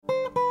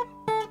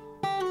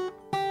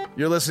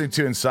You're listening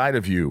to Inside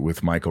of You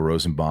with Michael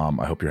Rosenbaum.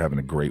 I hope you're having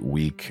a great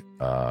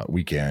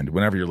weekend.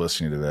 Whenever you're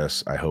listening to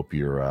this, I hope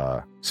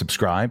you're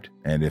subscribed.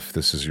 And if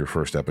this is your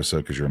first episode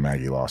because you're a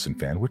Maggie Lawson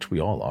fan, which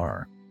we all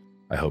are,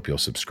 I hope you'll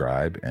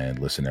subscribe and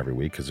listen every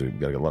week because we've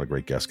got a lot of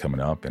great guests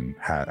coming up and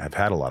have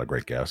had a lot of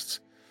great guests.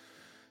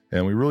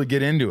 And we really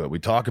get into it. We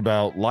talk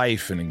about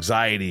life and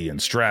anxiety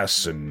and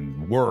stress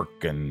and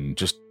work and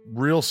just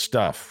real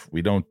stuff.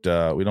 We don't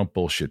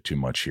bullshit too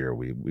much here.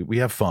 We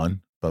have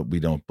fun, but we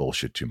don't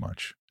bullshit too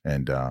much.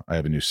 And I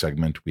have a new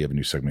segment. We have a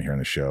new segment here on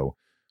the show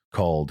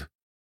called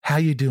How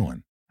You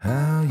Doing?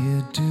 How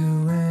you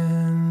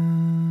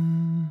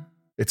doing?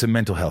 It's a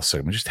mental health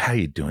segment. Just how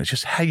you doing? It's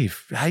just how you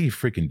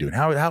freaking doing?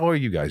 How are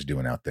you guys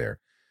doing out there?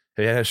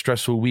 Have you had a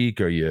stressful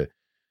week? Are you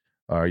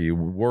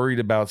worried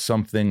about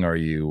something? Are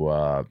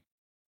you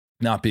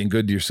not being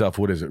good to yourself?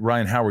 What is it?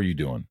 Ryan, how are you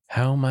doing?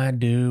 How am I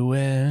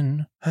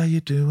doing? How you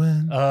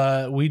doing?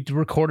 We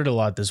recorded a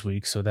lot this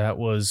week, so that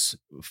was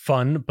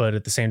fun, but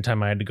at the same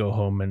time I had to go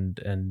home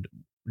and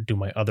do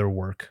my other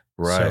work.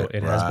 Right. So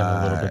it has been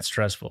a little bit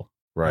stressful.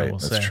 Right,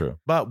 that's true.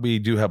 But we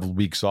do have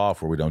weeks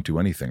off where we don't do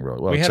anything really.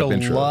 Well, we had a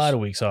intros. lot of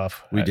weeks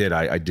off. We did.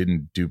 I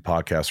didn't do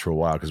podcasts for a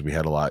while because we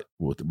had a lot,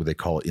 what they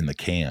call it, in the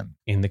can.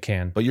 In the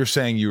can. But you're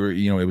saying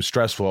it was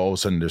stressful. All of a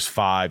sudden there's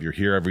 5, you're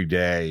here every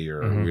day,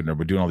 or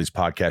we're doing all these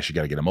podcasts. You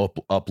got to get them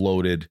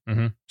uploaded.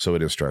 Mm-hmm. So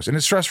it is stress. And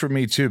it's stress for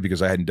me too,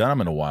 because I hadn't done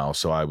them in a while.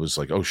 So I was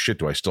like, oh shit,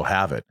 do I still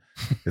have it?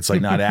 It's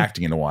like not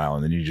acting in a while.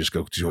 And then you just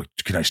go,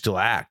 can I still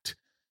act?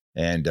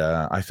 And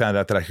I found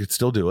out that I could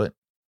still do it.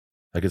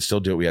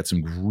 We had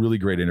some really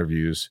great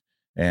interviews,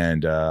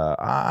 and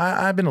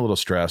I've been a little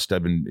stressed.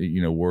 I've been,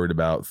 worried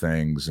about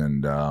things,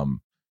 and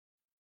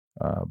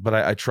but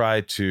I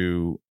try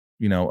to,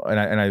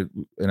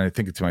 and I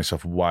think to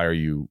myself, why are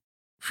you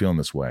feeling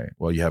this way?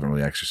 Well, you haven't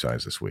really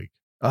exercised this week.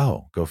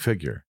 Oh, go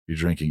figure. You're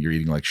drinking, you're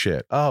eating like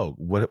shit. Oh,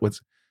 what's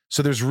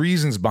so there's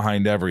reasons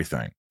behind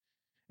everything.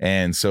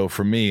 And so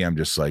for me, I'm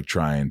just like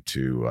trying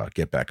to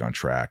get back on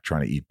track,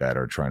 trying to eat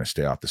better, trying to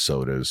stay off the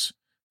sodas,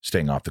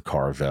 staying off the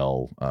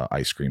Carvel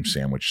ice cream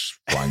sandwich,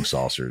 flying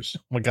saucers.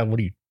 Oh my God, what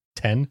are you,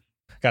 10?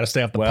 Got to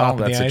stay off the pop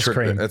of the ice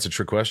cream. That's a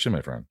trick question,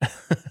 my friend.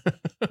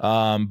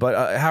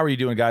 But how are you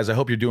doing, guys? I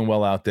hope you're doing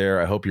well out there.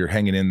 I hope you're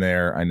hanging in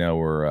there. I know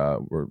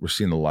we're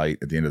seeing the light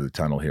at the end of the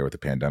tunnel here with the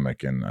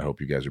pandemic, and I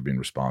hope you guys are being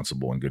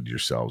responsible and good to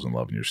yourselves and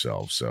loving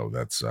yourselves. So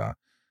that's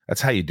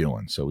how you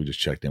doing. So we just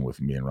checked in with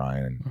me and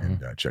Ryan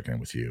and checking in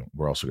with you.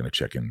 We're also going to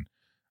check in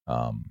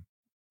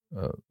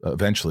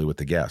eventually with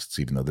the guests,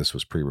 even though this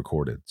was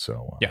pre-recorded.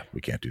 So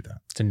we can't do that.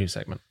 It's a new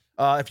segment.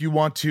 If you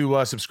want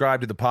to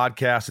subscribe to the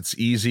podcast, it's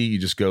easy. You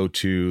just go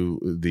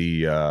to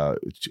the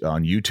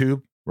on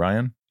YouTube,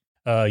 Ryan.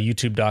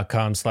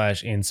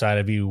 YouTube.com/Inside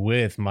of You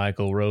with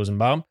Michael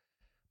Rosenbaum.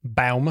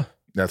 Baum.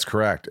 That's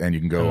correct. And you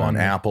can go on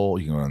Apple,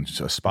 you can go on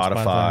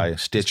Spotify,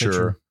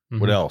 Stitcher. Mm-hmm.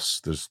 What else?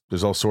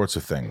 There's all sorts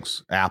of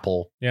things.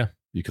 Apple. Yeah.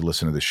 You can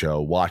listen to the show,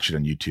 watch it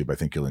on YouTube. I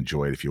think you'll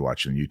enjoy it if you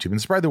watch it on YouTube. And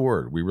spread the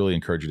word. We really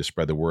encourage you to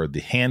spread the word.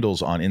 The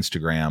handles on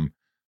Instagram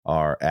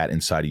are at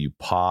Inside of You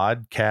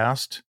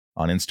Podcast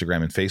on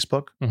Instagram and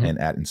Facebook, and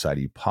at Inside of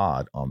You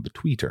Pod on the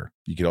Twitter.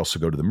 You could also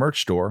go to the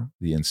merch store,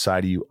 the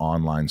Inside of You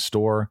online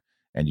store,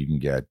 and you can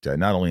get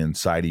not only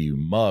Inside of You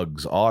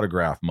mugs,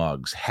 autograph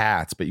mugs,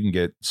 hats, but you can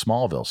get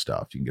Smallville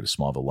stuff. You can get a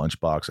Smallville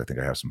lunchbox. I think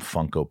I have some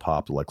Funko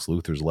Pop Lex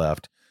Luthor's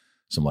left.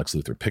 Some Lex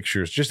Luthor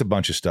pictures, just a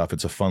bunch of stuff.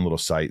 It's a fun little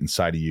site,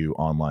 Inside of You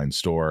online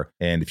store.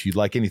 And if you'd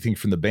like anything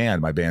from the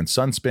band, my band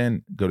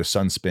Sunspin, go to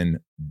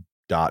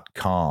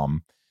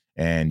sunspin.com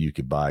and you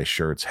could buy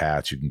shirts,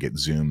 hats. You can get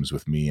Zooms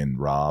with me and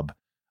Rob.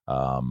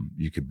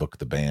 You could book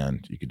the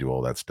band. You could do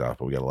all that stuff.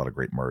 But we got a lot of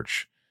great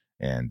merch,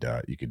 and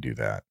you could do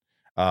that.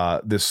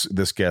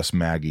 This guest,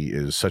 Maggie,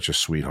 is such a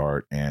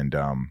sweetheart. And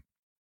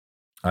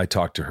I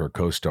talked to her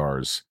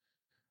co-stars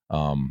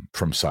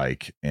from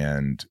Psych,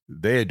 and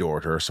they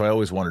adored her. So I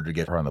always wanted to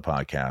get her on the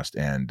podcast.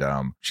 And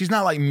she's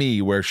not like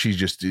me, where she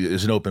just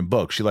is an open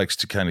book. She likes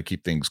to kind of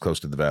keep things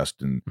close to the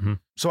vest. And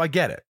so I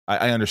get it.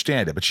 I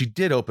understand it. But she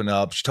did open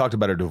up. She talked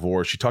about her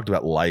divorce. She talked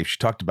about life. She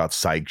talked about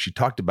Psych. She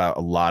talked about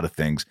a lot of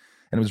things.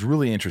 And it was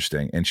really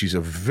interesting. And she's a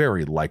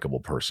very likable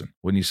person,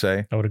 wouldn't you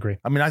say? I would agree.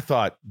 I mean, I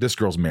thought this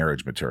girl's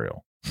marriage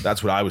material.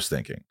 That's what I was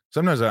thinking.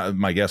 Sometimes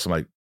my guess, I'm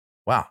like,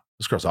 wow,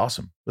 this girl's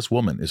awesome. This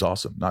woman is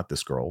awesome. Not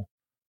this girl.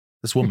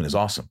 This woman is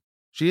awesome.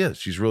 She is.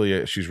 She's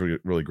really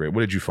great.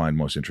 What did you find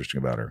most interesting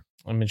about her?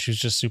 I mean, she's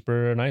just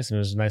super nice, and it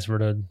was nice for her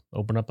to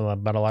open up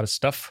about a lot of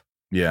stuff.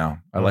 Yeah,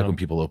 I like when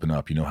people open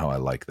up. You know how I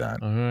like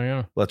that.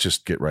 Yeah. Let's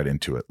just get right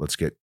into it.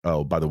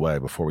 Oh, by the way,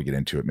 before we get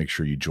into it, make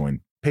sure you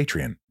join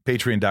Patreon.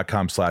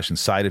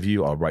 Patreon.com/Inside of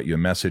You. I'll write you a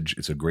message.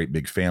 It's a great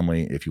big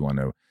family. If you want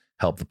to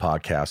help the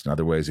podcast in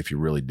other ways, if you're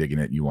really digging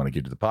it, you want to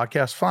get to the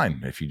podcast, fine.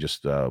 If you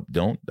just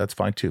don't, that's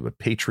fine too. But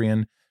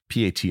Patreon,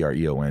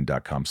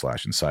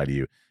 patreon.com/Inside of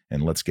You.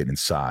 And let's get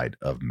inside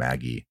of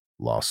Maggie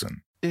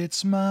Lawson.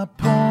 It's my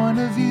point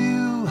of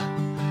view.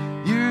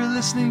 You're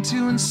listening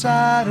to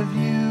Inside of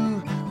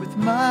You with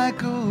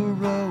Michael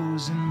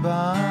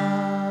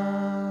Rosenbaum.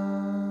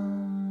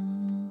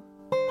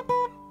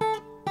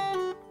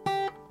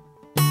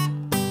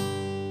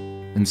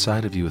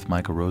 Inside of You with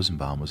Michael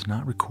Rosenbaum was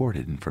not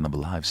recorded in front of a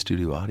live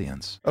studio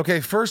audience.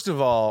 Okay, first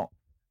of all,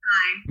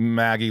 hi,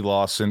 Maggie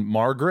Lawson.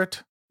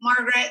 Margaret?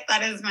 Margaret,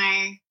 that is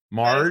my...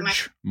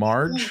 Marge?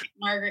 Marge?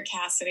 Margaret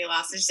Cassidy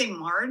Lawson. Did you say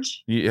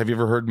Marge? Have you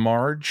ever heard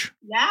Marge?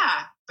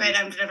 Yeah, but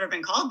I've never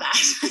been called that.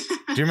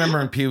 Do you remember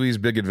in Pee-wee's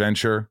Big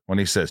Adventure when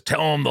he says,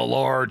 "Tell him the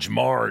large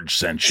Marge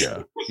sent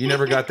you"? You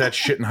never got that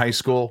shit in high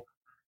school?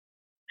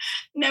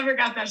 Never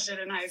got that shit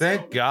in high school.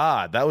 Thank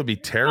God. That would be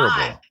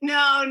terrible. No.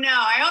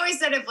 I always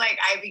said if like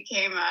I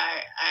became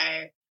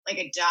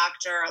a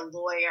doctor, a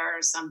lawyer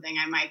or something,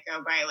 I might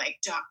go by like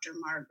Dr.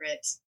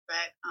 Margaret.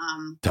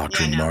 But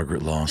Dr.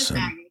 Margaret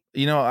Lawson.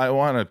 You know, I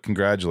want to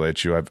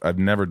congratulate you. I've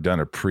never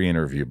done a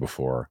pre-interview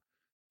before.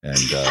 And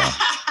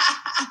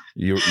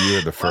you're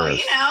the first. Well,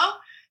 you know,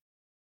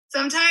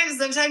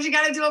 sometimes you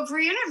got to do a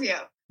pre-interview.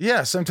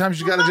 Yeah, sometimes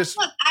you got to just.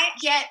 Look, I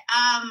get.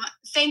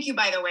 Thank you,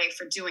 by the way,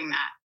 for doing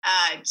that.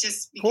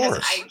 Just because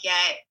I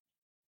get.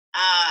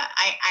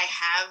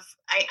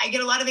 I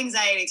get a lot of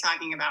anxiety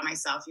talking about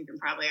myself. You can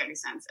probably already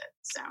sense it.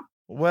 So.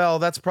 Well,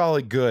 that's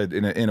probably good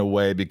in a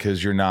way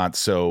because you're not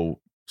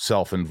so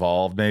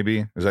self-involved.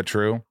 Maybe is that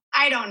true?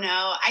 I don't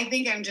know. I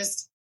think I'm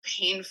just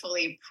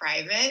painfully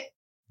private.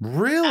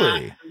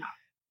 Really?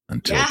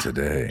 Until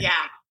today. Yeah.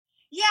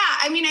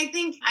 I mean, I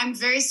think I'm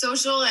very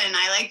social and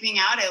I like being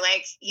out. I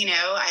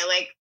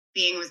like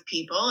being with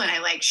people and I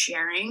like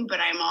sharing, but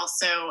I'm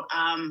also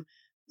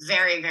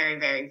very, very,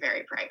 very,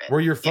 very private.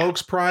 Were your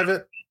folks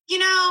private? You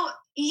know,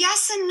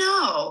 yes and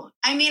no.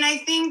 I mean, I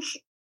think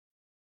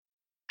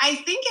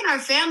in our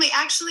family,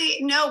 actually,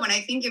 no, when I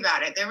think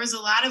about it, there was a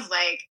lot of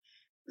like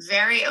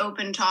very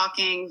open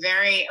talking,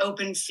 very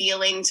open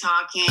feeling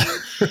talking.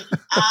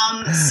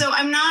 So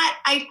I'm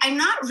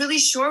not really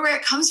sure where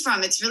it comes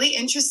from. It's really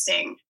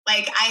interesting.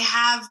 Like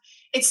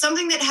it's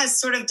something that has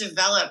sort of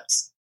developed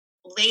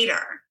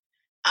later.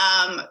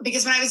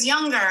 Because when I was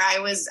younger, I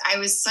was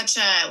such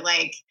a,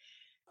 like,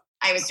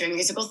 I was doing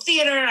musical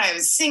theater, I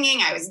was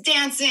singing, I was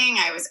dancing,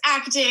 I was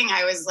acting.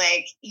 I was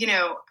like, you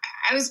know,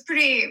 I was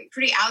pretty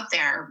out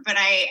there. But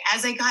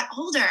as I got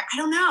older, I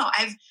don't know.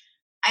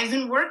 I've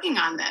been working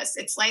on this.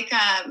 It's like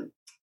I'm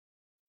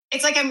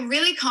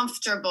really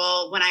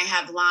comfortable when I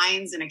have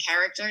lines and a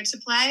character to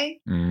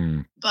play,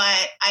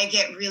 but I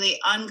get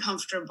really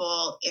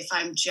uncomfortable if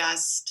I'm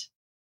just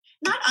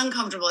not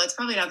uncomfortable. It's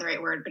probably not the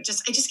right word, but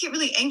I just get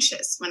really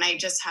anxious when I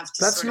just have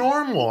to. That's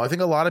normal. I think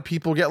a lot of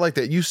people get like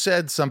that. You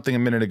said something a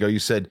minute ago. You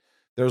said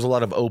there was a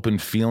lot of open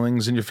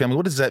feelings in your family.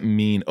 What does that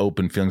mean,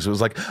 open feelings? It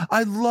was like,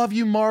 I love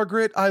you,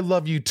 Margaret. I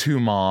love you too,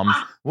 Mom.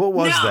 What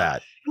was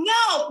that?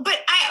 No, but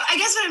I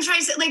guess what I'm trying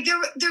to say, like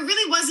there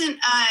really wasn't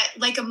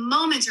like a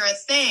moment or a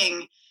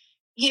thing.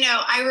 You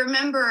know, I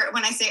remember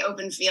when I say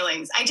open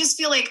feelings, I just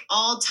feel like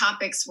all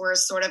topics were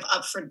sort of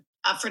up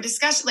for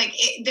discussion. Like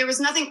there was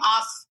nothing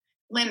off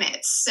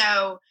limits.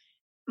 So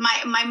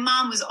my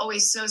mom was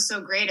always so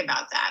great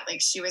about that.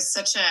 Like she was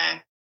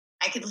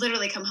I could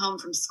literally come home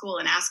from school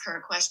and ask her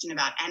a question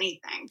about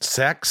anything.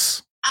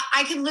 Sex?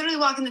 I could literally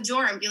walk in the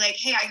door and be like,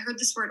 hey, I heard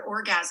this word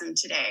orgasm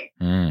today.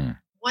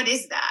 What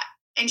is that?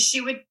 And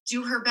she would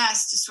do her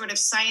best to sort of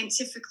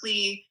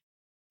scientifically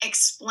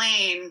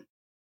explain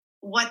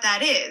what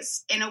that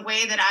is in a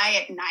way that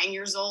I, at 9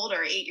 years old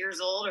or 8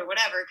 years old or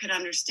whatever, could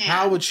understand.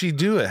 How would she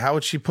do it? How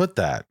would she put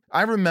that?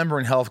 I remember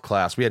in health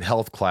class, we had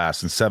health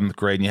class in 7th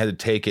grade and you had to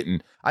take it.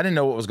 And I didn't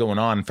know what was going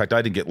on. In fact,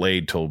 I didn't get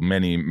laid till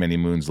many, many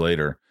moons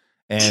later.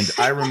 And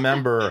I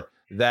remember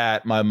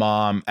that my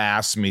mom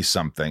asked me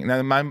something.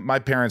 Now, my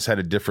parents had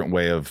a different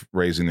way of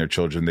raising their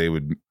children. They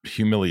would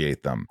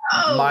humiliate them.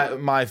 Oh.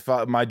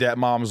 My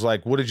mom was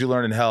like, what did you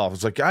learn in health?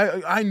 It's like,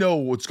 I know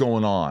what's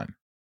going on.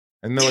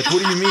 And they're like,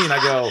 what do you mean? I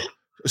go,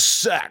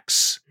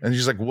 sex. And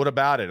she's like, what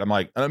about it? I'm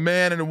like, a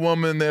man and a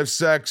woman, they have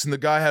sex and the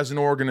guy has an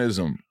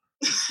organism.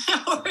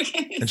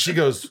 And she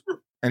goes,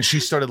 and she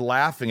started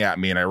laughing at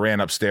me and I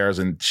ran upstairs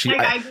and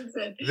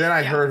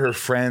I heard her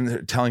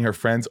friend telling her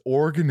friends,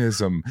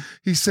 organism.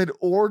 He said,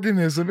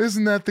 organism.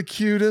 Isn't that the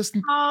cutest?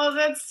 Oh,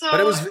 that's so. But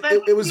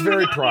it was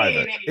very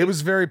private. It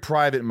was very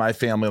private in my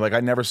family. Like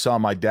I never saw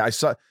my dad.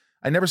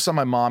 I never saw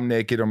my mom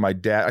naked or my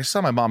dad. I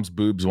saw my mom's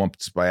boobs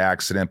once by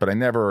accident, but I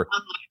never,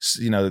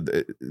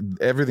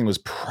 everything was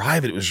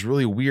private. It was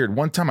really weird.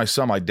 One time I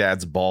saw my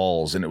dad's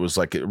balls and it was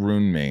like, it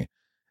ruined me.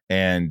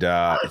 And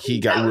he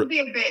got, that would be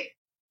a bit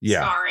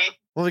sorry.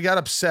 Well, he got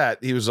upset.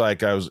 He was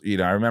like, I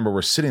remember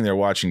we're sitting there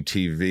watching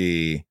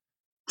TV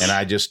and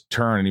I just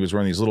turned and he was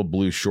wearing these little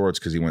blue shorts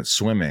because he went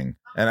swimming.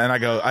 And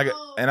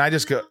I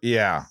just go,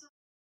 yeah.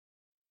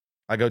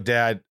 I go,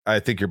 Dad, I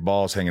think your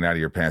ball's hanging out of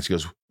your pants. He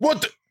goes,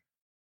 what the?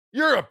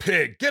 You're a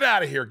pig. Get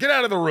out of here. Get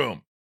out of the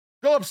room.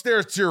 Go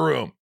upstairs to your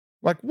room.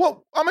 Like,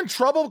 what? I'm in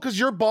trouble because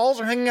your balls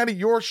are hanging out of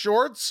your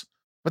shorts?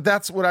 But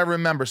that's what I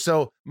remember.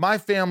 So my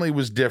family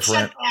was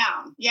different. Shut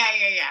down. Yeah.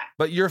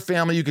 But your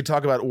family, you could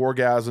talk about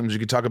orgasms. You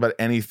could talk about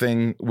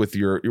anything with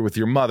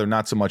your mother,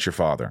 not so much your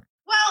father.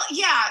 Well,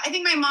 yeah, I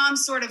think my mom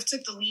sort of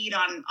took the lead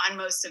on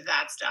most of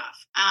that stuff.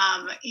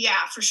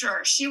 Yeah, for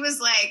sure. She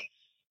was like,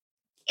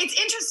 it's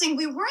interesting.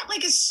 We weren't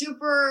like a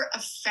super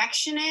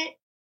affectionate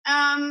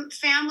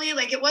family.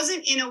 Like, it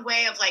wasn't in a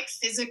way of like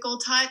physical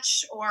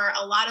touch or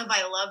a lot of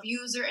I love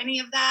yous or any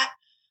of that.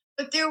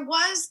 But there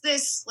was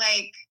this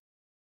like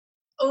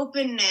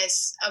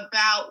openness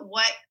about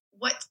what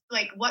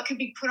could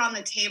be put on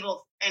the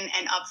table and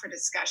up for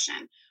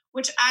discussion.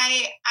 Which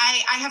I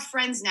have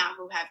friends now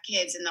who have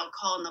kids, and they'll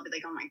call and they'll be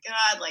like, oh my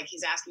God, like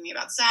he's asking me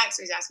about sex,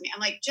 or he's asking me. I'm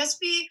like,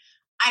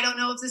 I don't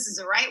know if this is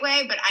the right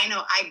way, but I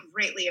know I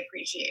greatly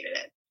appreciated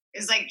it.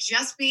 It's like,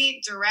 just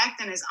be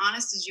direct and as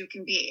honest as you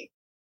can be.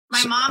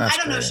 My mom, I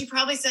don't know, she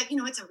probably said,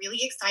 it's a really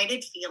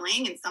excited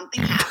feeling and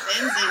something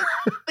happens.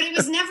 But it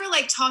was never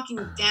like talking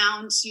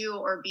down to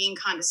or being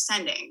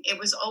condescending. It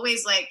was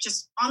always like,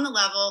 just on the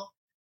level,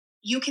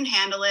 you can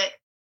handle it,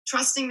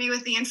 trusting me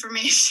with the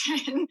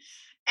information.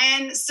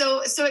 And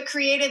so it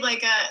created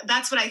like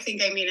that's what I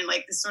think I mean in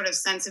like this sort of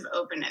sense of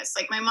openness.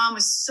 Like, my mom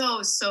was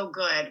so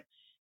good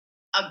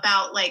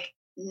about like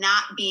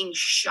not being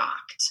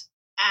shocked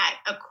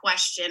at a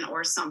question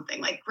or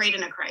something, like great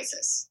in a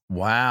crisis.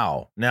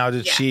 Wow. Now,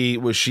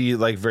 was she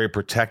like very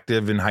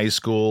protective in high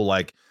school,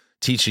 like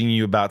teaching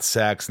you about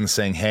sex and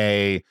saying,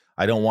 hey,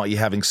 I don't want you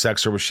having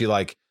sex? Or was she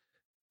like,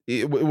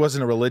 it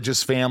wasn't a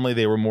religious family?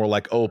 They were more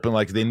like open,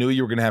 like they knew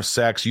you were going to have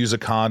sex, use a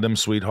condom,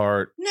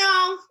 sweetheart.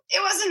 No,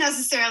 it wasn't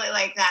necessarily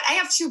like that. I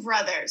have two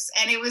brothers,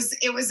 and it was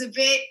a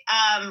bit,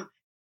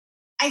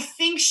 I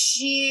think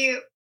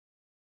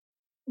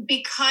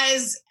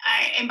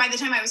and by the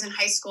time I was in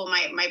high school,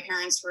 my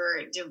parents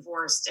were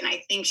divorced, and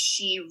I think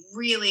she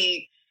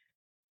really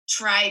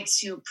tried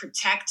to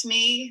protect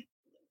me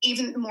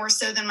even more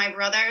so than my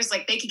brothers.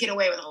 Like, they could get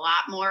away with a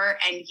lot more.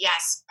 And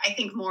yes, I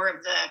think more of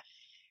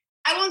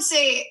I won't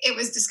say it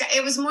was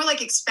it was more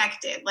like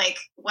expected, like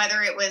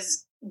whether it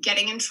was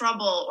getting in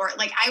trouble or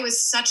like, I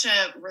was such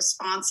a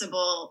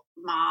responsible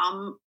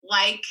mom,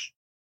 like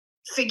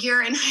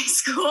figure in high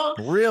school.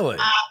 Really?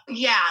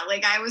 Yeah.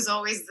 Like, I was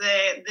always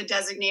the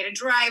designated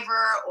driver,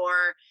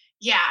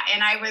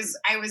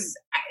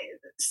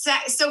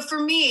 so for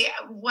me,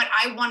 what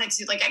I wanted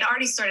to, like, I'd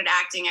already started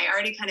acting. I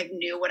already kind of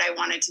knew what I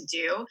wanted to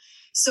do.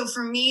 So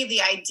for me,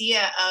 the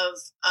idea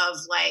of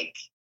like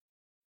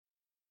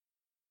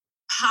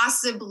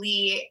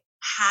possibly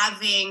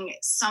having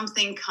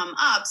something come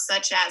up,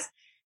 such as,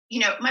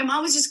 my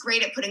mom was just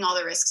great at putting all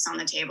the risks on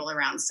the table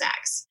around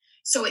sex.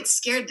 So it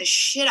scared the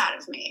shit out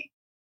of me,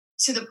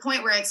 to the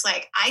point where it's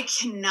like, I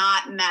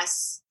cannot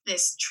mess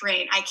this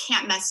train. I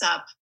can't mess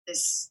up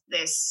this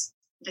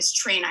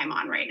train I'm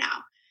on right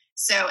now.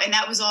 So, and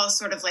that was all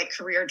sort of like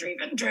career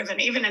driven,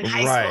 even in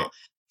high school.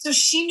 So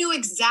she knew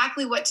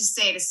exactly what to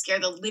say to scare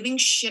the living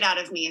shit out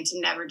of me into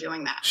never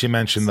doing that. She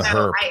mentioned the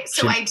herp.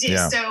 I did.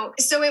 Yeah.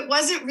 So it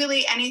wasn't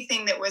really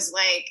anything that was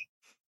like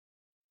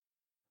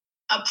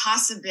a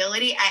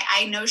possibility.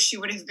 I know she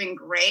would have been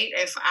great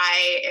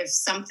if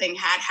something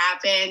had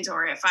happened,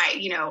 or if I,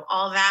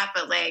 all that,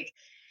 but like,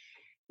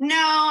 no,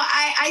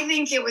 I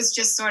think it was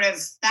just sort of,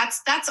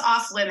 that's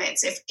off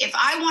limits. If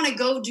I want to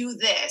go do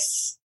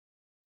this,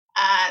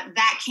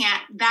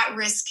 that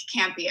risk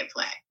can't be at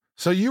play.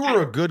 So you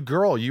were a good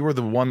girl. You were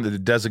the one, the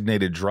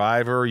designated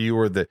driver. Were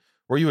you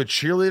a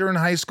cheerleader in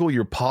high school?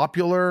 You're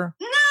popular?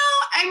 No,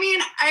 I mean,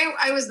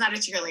 I was not a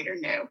cheerleader.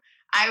 No,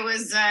 I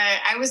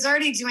was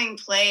already doing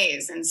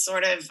plays and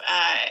sort of,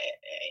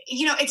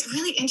 it's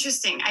really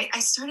interesting. I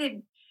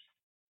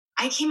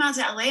came out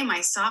to LA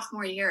my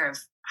sophomore year of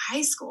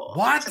high school.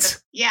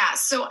 What? Yeah.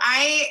 So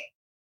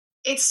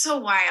it's so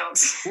wild.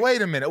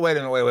 Wait a minute.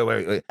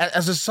 Wait.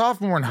 As a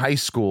sophomore in high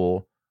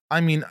school, I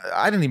mean,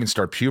 I didn't even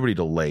start puberty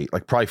till late,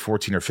 like probably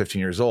 14 or 15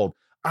 years old.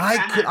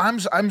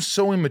 I'm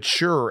so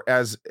immature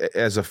as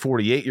a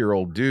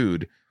 48-year-old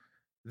dude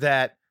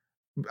that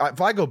if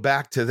I go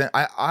back to then,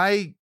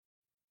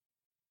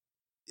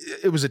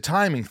 it was a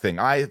timing thing.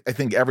 I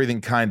think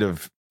everything kind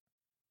of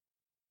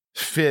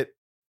fit.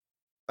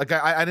 Like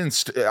I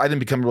didn't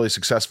become really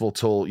successful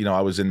till,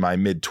 I was in my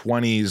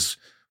mid-20s,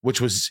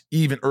 which was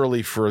even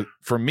early for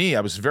me.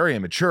 I was very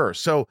immature.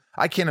 So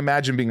I can't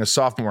imagine being a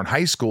sophomore in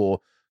high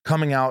school,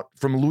 coming out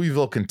from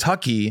Louisville,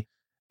 Kentucky,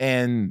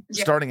 and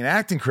starting an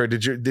acting career.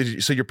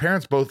 So your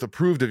parents both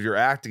approved of your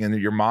acting, and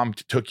your mom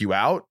took you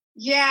out?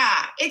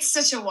 Yeah, it's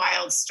such a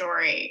wild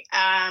story.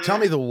 Tell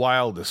me the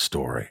wildest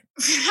story.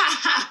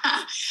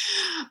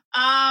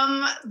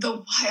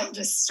 The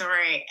wildest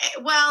story.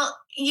 Well,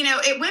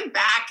 it went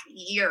back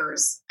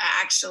years,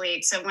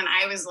 actually, to when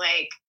I was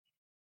like,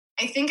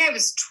 I think I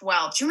was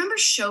 12. Do you remember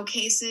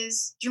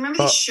showcases? Do you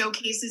remember these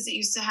showcases that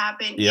used to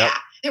happen? Yep. Yeah.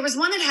 There was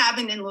one that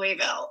happened in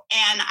Louisville,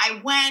 and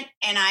I went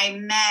and I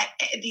met,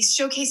 these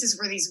showcases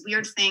were these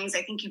weird things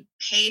I think you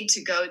paid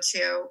to go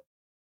to.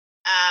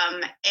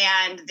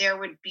 And there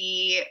would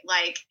be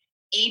like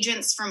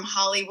agents from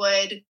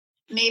Hollywood,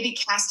 maybe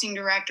casting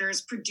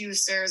directors,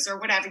 producers, or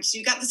whatever. So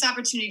you got this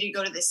opportunity to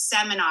go to this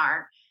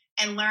seminar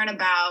and learn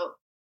about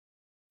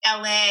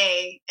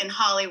LA and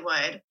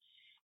Hollywood,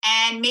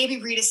 and maybe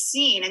read a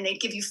scene, and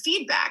they'd give you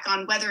feedback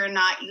on whether or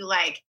not you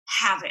like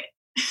have it.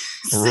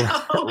 So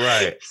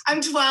right.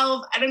 I'm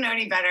 12. I don't know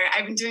any better.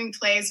 I've been doing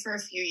plays for a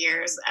few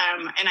years.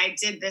 And I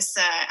did this,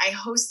 I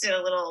hosted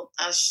a little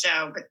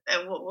show, but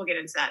we'll get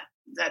into that.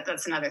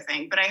 That's another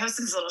thing. But I hosted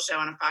this little show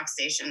on a Fox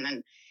station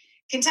in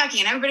Kentucky,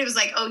 and everybody was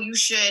like, "Oh, you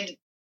should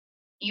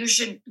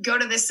go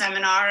to this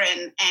seminar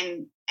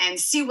and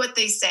see what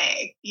they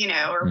say, you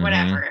know, or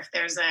whatever, if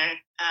there's a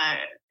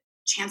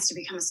chance to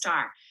become a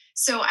star."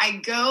 So I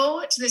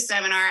go to the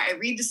seminar, I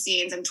read the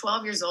scenes. I'm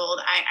 12 years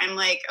old. I'm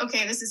like,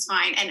 okay, this is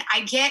fine. And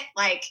I get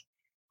like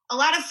a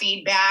lot of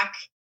feedback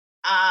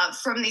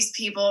from these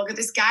people.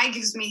 This guy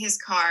gives me his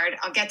card.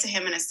 I'll get to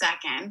him in a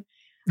second.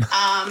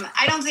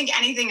 I don't think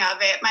anything of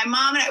it. My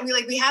mom and I,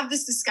 we have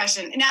this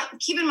discussion. And now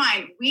keep in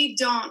mind, we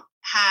don't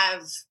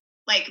have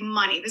like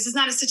money. This is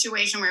not a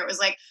situation where it was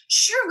like,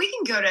 sure, we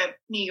can go to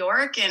New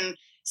York and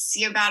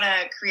see about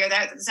a career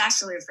there. That's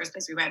actually the first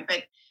place we went,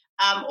 but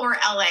or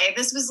LA.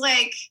 This was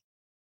like,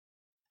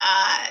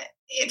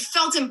 it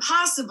felt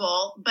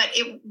impossible, but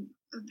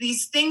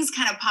these things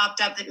kind of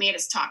popped up that made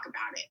us talk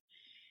about it.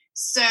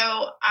 So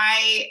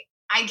I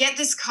get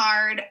this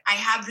card. I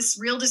have this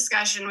real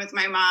discussion with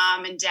my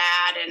mom and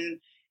dad, and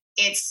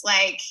it's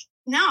like,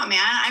 no, man,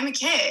 I'm a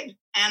kid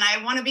and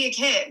I want to be a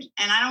kid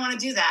and I don't want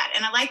to do that.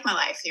 And I like my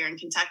life here in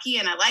Kentucky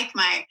and I like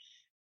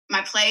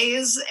my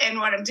plays and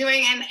what I'm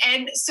doing.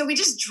 And so we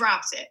just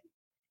dropped it.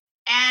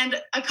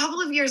 And a couple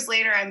of years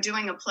later, I'm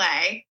doing a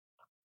play,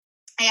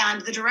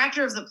 and the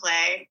director of the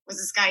play was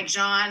this guy,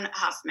 John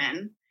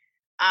Huffman,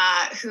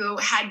 who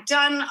had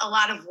done a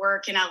lot of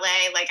work in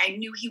LA. Like I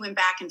knew he went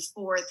back and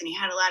forth and he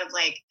had a lot of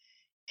like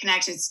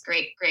connections,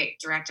 great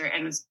director,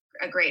 and was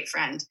a great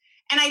friend.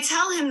 And I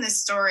tell him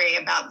this story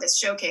about this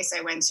showcase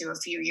I went to a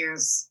few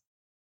years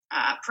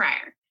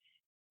prior.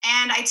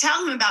 And I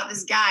tell him about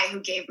this guy who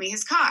gave me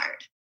his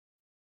card.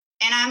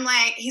 And I'm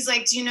like, he's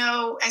like, do you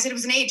know, I said it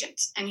was an agent.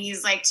 And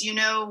he's like, do you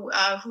know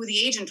who the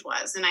agent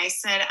was? And I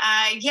said,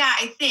 yeah,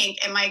 I think.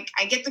 And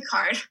I get the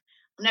card.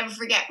 I'll never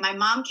forget. My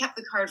mom kept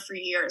the card for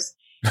years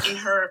in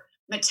her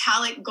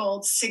metallic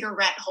gold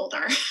cigarette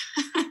holder.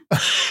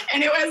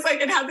 And it was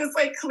like, it had this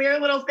like clear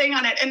little thing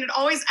on it. And it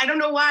always, I don't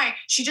know why,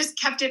 she just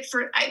kept it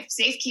for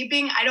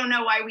safekeeping. I don't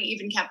know why we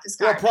even kept this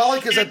card. Well, probably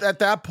because at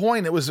that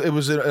point, it was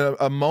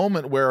a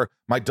moment where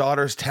my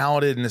daughter's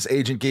talented and this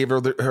agent gave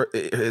her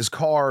his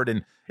card.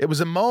 And it was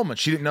a moment.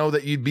 She didn't know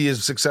that you'd be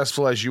as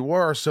successful as you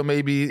were. So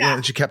maybe you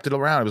know, she kept it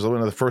around. It was one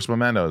of the first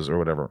mementos or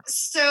whatever.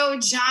 So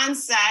John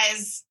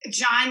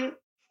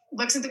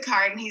looks at the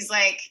card and he's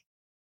like,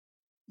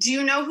 do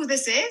you know who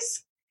this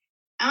is?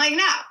 I'm like,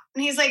 no.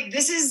 And he's like,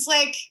 this is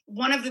like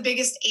one of the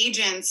biggest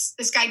agents,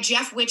 this guy,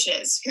 Jeff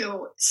Witches,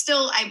 who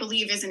still, I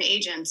believe, is an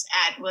agent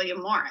at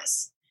William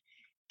Morris.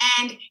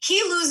 And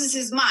he loses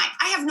his mind.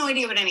 I have no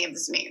idea what any of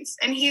this means.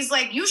 And he's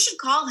like, you should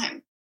call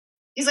him.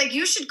 He's like,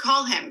 you should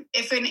call him.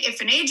 If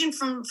an agent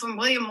from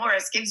William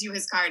Morris gives you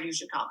his card, you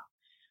should call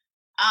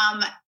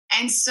him.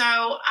 And so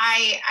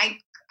I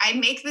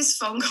make this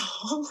phone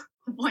call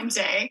one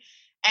day.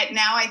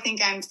 Now I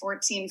think I'm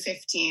 14,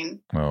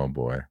 15. Oh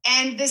boy.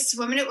 And this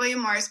woman at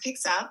William Morris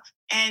picks up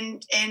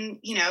and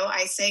you know,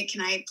 I say,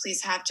 can I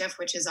please have Jeff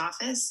Witch's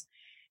office?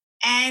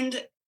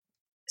 And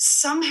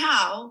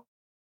somehow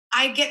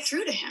I get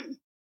through to him.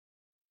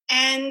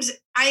 And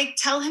I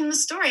tell him the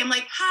story. I'm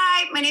like,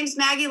 hi, my name's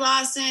Maggie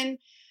Lawson.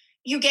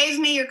 You gave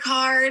me your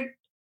card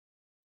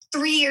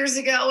 3 years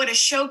ago at a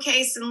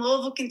showcase in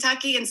Louisville,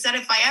 Kentucky, and said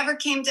if I ever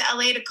came to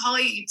LA to call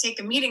you, you'd take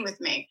a meeting with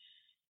me.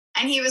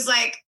 And he was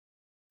like,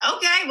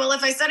 okay, well,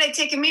 if I said I'd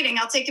take a meeting,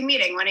 I'll take a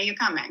meeting. When are you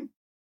coming?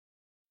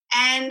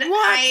 And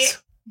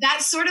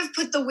that sort of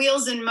put the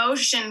wheels in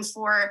motion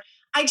for,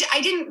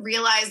 I didn't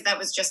realize that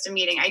was just a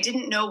meeting. I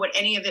didn't know what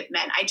any of it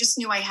meant. I just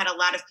knew I had a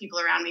lot of people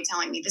around me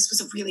telling me this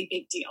was a really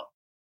big deal.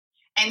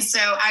 And so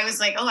I was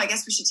like, oh, I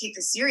guess we should take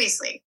this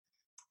seriously.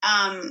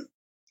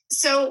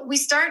 So we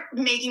start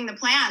making the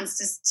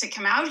plans to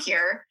come out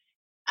here.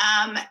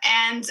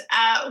 And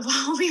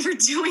while we were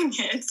doing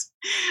it,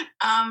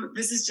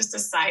 this is just a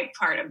side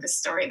part of the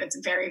story that's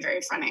very,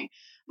 very funny.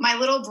 My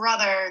little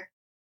brother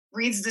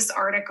reads this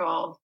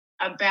article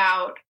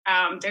about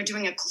they're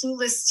doing a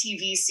Clueless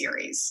TV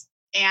series,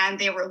 and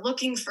they were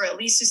looking for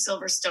Alicia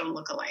Silverstone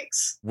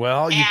lookalikes.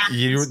 Well,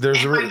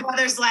 my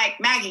brother's like,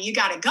 Maggie, you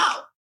got to go.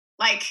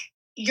 Like,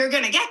 you're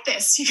going to get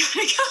this. You got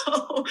to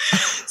go.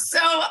 So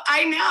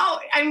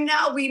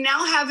we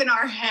now have in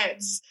our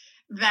heads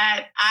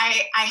that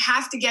I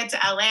have to get to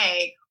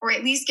LA, or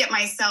at least get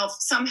myself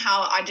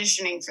somehow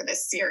auditioning for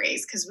this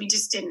series, because we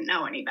just didn't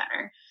know any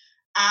better.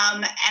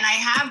 And I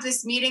have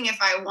this meeting, if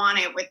I want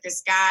it, with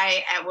this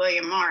guy at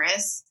William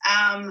Morris.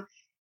 And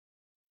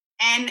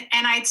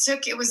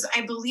it was,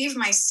 I believe,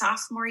 my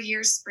sophomore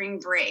year spring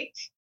break.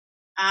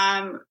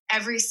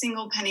 Every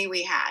single penny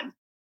we had.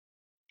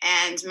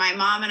 And my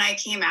mom and I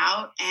came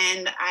out,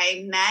 and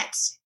I met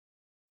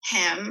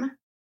him,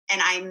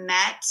 and I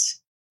met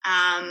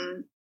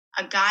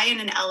a guy in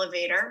an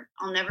elevator.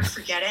 I'll never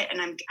forget it.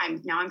 And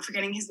I'm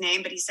forgetting his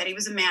name, but he said he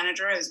was a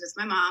manager. I was with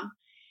my mom.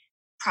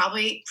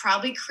 Probably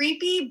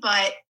creepy,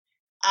 but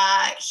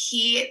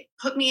he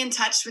put me in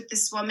touch with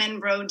this woman,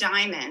 Ro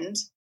Diamond,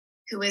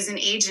 who is an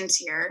agent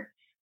here.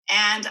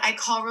 And I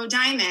call Ro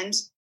Diamond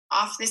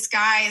off this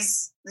guy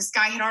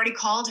had already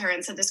called her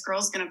and said, this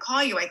girl's going to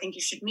call you. I think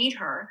you should meet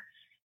her.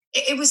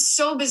 It was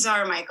so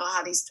bizarre, Michael,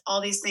 how all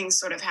these things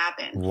sort of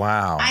happen.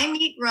 Wow. I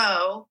meet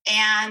Ro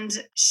and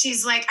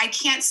she's like, I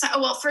can't.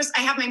 Well, first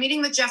I have my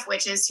meeting with Jeff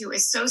Witches, who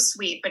is so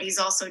sweet, but he's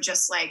also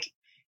just like,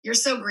 you're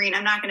so green.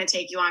 I'm not going to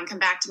take you on. Come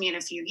back to me in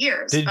a few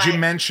years. Did you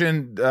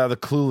mention the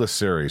Clueless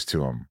series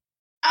to him?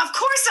 Of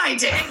course I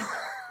did.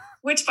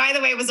 Which, by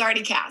the way, was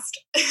already cast.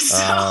 So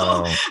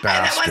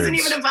that wasn't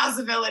even a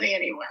possibility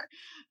anymore.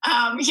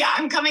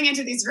 I'm coming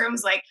into these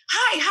rooms like,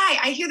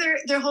 hi, I hear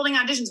they're holding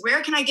auditions.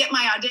 Where can I get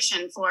my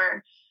audition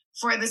for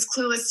this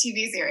Clueless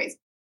TV series?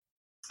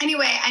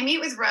 Anyway, I meet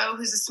with Ro,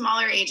 who's a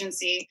smaller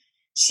agency.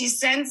 She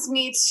sends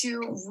me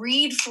to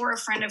read for a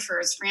friend of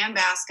hers, Fran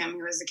Bascom,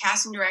 who is the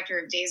casting director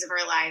of Days of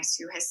Our Lives,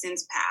 who has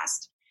since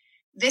passed.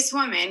 This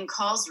woman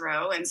calls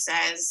Ro and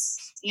says,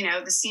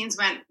 the scenes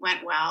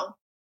went well,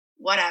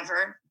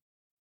 whatever.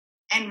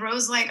 And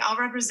Ro's like, I'll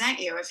represent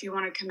you if you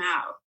want to come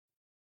out.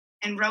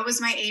 And Ro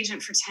was my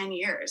agent for 10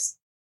 years.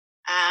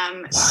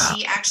 Wow.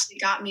 She actually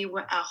got me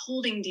a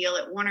holding deal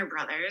at Warner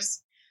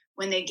Brothers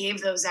when they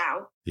gave those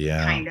out.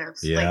 Yeah. Kind of.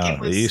 Yeah.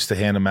 They used to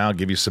hand them out,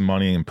 give you some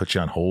money and put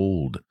you on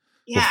hold.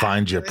 Yeah, we'll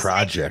find you a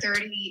project. Like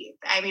 30,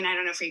 I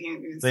don't know if we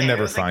can even They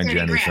never find you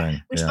anything.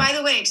 Grand, which, by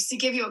the way, just to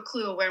give you a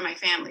clue of where my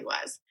family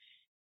was,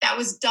 that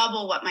was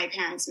double what my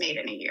parents made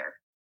in a year.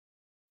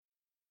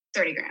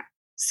 30 grand.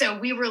 So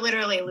we were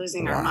literally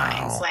losing our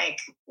minds. Like,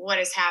 what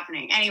is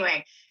happening?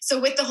 Anyway,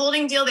 so with the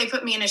holding deal, they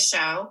put me in a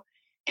show,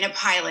 in a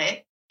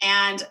pilot.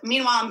 And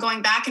meanwhile, I'm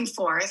going back and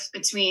forth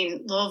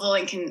between Louisville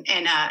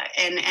and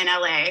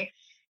LA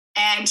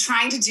and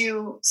trying to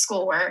do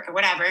schoolwork or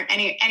whatever.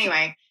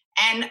 Anyway,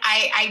 and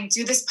I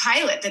do this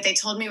pilot that they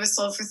told me was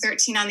sold for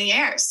 13 on the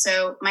air.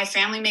 So my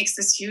family makes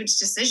this huge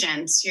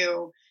decision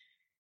to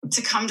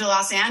come to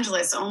Los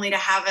Angeles, only to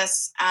have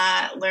us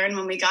learn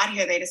when we got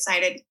here, they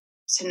decided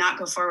to not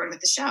go forward with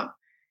the show.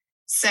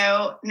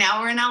 So now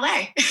we're in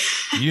LA.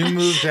 You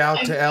moved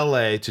out to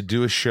LA to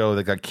do a show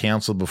that got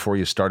canceled before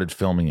you started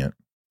filming it.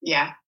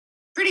 Yeah,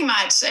 pretty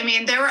much.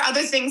 There were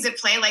other things at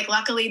play. Like,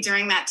 luckily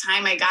during that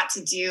time I got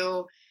to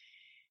do,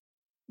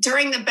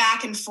 during the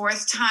back and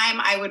forth time,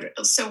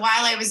 so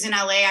while I was in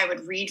LA, I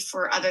would read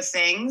for other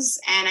things.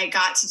 And I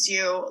got to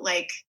do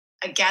like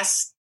a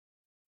guest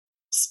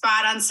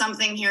spot on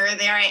something here or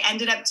there. I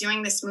ended up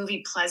doing this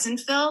movie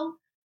Pleasantville,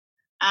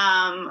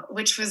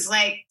 which was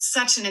like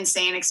such an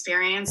insane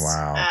experience.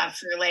 Wow.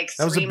 For like 3 months.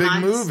 That was a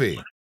big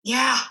movie.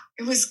 Yeah,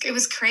 it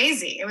was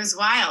crazy. It was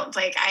wild.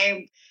 Like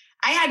I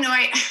had no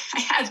idea.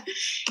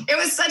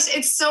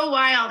 It's so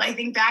wild. I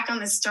think back on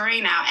the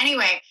story now.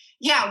 Anyway,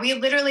 yeah, we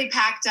literally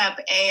packed up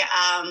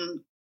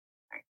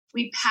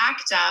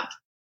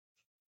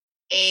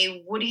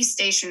a Woody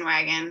station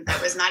wagon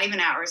that was not even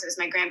ours. It was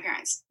my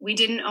grandparents. We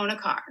didn't own a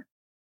car.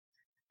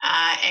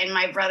 And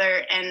my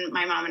brother and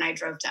my mom and I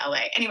drove to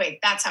LA. Anyway,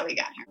 that's how we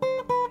got here.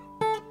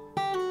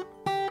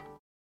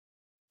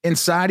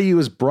 Inside of You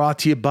is brought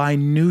to you by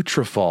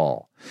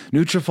Nutrafol.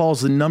 Nutrafol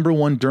is the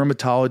 #1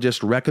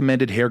 dermatologist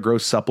recommended hair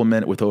growth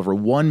supplement, with over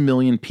 1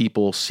 million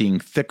people seeing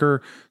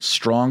thicker,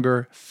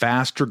 stronger,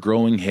 faster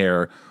growing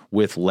hair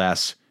with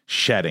less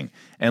shedding.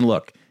 And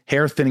look,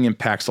 hair thinning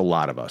impacts a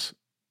lot of us,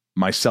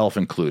 myself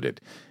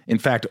included. In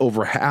fact,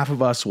 over half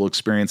of us will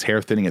experience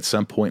hair thinning at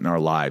some point in our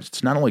lives.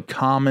 It's not only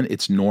common,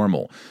 it's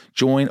normal.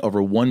 Join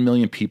over 1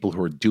 million people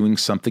who are doing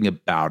something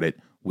about it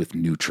with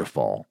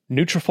Nutrafol.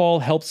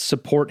 Nutrafol helps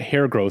support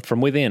hair growth from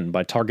within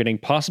by targeting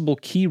possible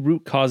key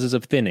root causes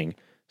of thinning: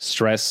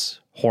 stress,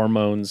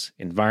 hormones,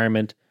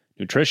 environment,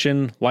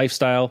 nutrition,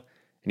 lifestyle,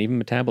 and even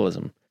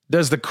metabolism.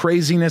 Does the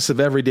craziness of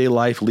everyday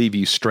life leave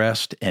you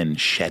stressed and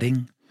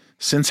shedding?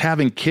 Since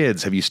having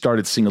kids, have you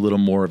started seeing a little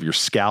more of your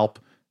scalp?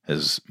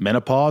 Has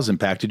menopause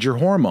impacted your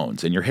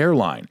hormones and your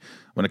hairline?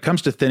 When it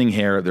comes to thinning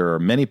hair, there are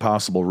many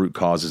possible root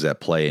causes at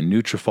play, and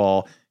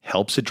Nutrafol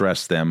helps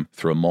address them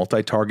through a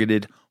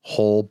multi-targeted,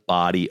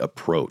 whole-body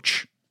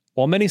approach.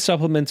 While many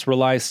supplements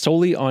rely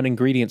solely on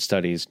ingredient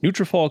studies,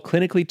 Nutrafol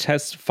clinically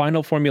tests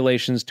final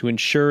formulations to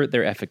ensure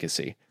their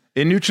efficacy.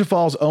 In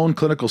Nutrafol's own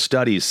clinical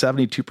studies,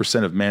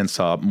 72% of men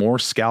saw more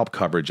scalp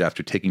coverage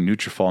after taking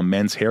Nutrafol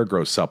men's hair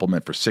growth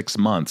supplement for 6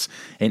 months,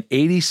 and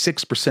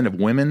 86% of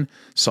women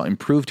saw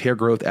improved hair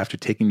growth after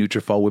taking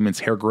Nutrafol women's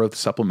hair growth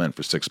supplement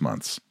for 6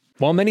 months.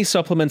 While many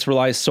supplements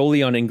rely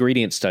solely on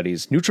ingredient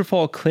studies,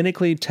 Nutrafol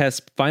clinically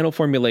tests final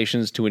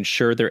formulations to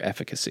ensure their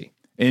efficacy.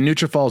 In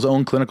Nutrafol's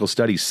own clinical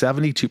studies,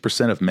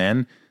 72% of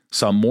men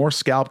saw more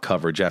scalp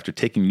coverage after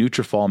taking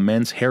Nutrafol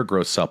men's hair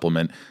growth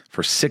supplement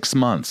for 6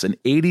 months, and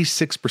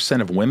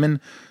 86% of women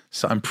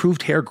saw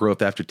improved hair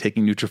growth after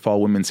taking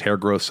Nutrafol women's hair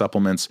growth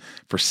supplements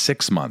for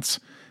 6 months.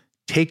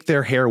 Take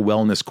their hair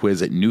wellness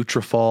quiz at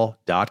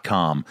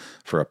Nutrafol.com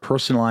for a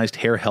personalized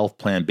hair health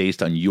plan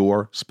based on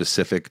your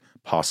specific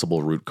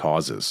possible root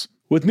causes.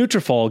 With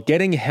Nutrafol,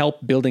 getting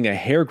help building a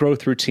hair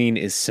growth routine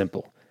is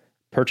simple.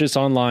 Purchase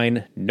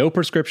online, no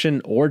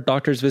prescription or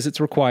doctor's visits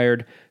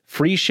required.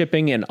 Free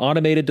shipping and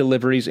automated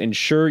deliveries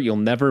ensure you'll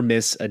never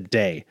miss a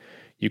day.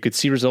 You could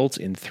see results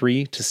in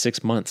 3 to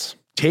 6 months.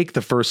 Take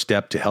the first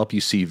step to help you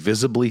see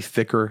visibly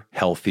thicker,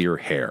 healthier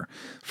hair.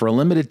 For a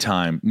limited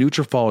time,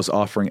 Nutrafol is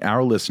offering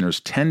our listeners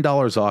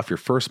 $10 off your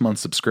first month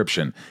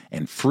subscription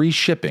and free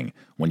shipping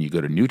when you go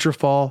to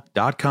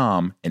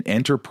Nutrafol.com and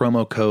enter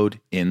promo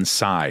code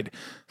INSIDE.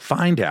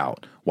 Find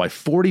out why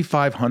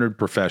 4,500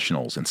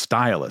 professionals and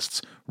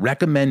stylists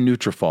recommend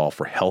Nutrafol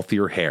for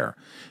healthier hair.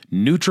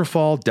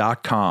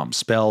 Nutrafol.com,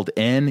 spelled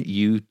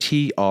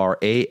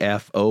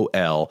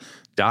Nutrafol.com,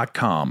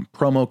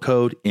 promo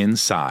code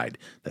INSIDE.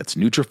 That's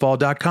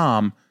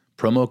Nutrafol.com,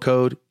 promo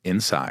code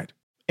INSIDE.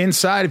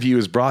 Inside of You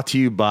is brought to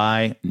you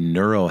by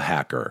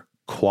Neurohacker,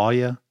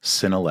 Qualia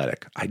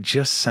Senolytic. I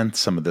just sent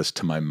some of this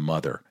to my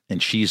mother,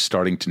 and she's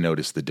starting to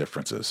notice the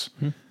differences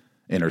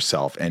in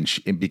herself. And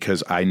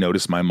because I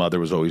noticed my mother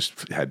was always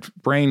had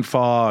brain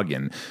fog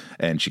and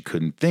she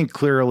couldn't think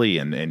clearly.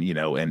 And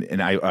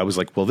I was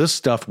like, well, this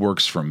stuff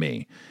works for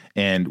me.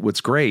 And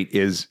what's great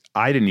is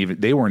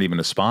they weren't even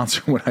a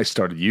sponsor when I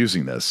started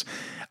using this.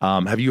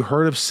 Have you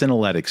heard of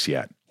Senolytics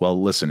yet?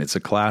 Well, listen, it's a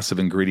class of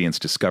ingredients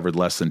discovered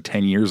less than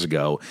 10 years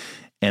ago,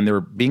 and they're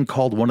being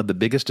called one of the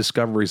biggest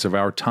discoveries of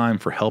our time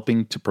for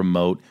helping to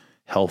promote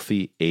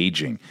healthy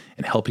aging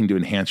and helping to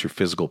enhance your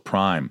physical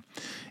prime.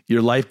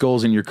 Your life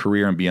goals in your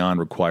career and beyond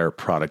require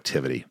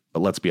productivity. But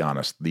let's be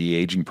honest, the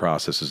aging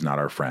process is not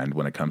our friend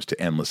when it comes to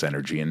endless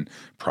energy and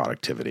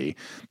productivity.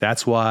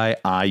 That's why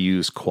I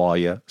use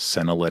Qualia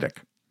Senolytic.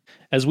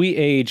 As we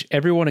age,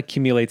 everyone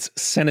accumulates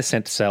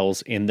senescent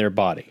cells in their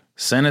body.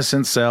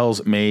 Senescent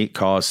cells may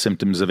cause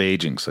symptoms of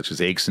aging, such as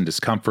aches and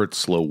discomfort,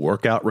 slow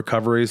workout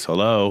recoveries,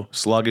 hello,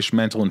 sluggish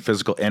mental and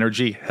physical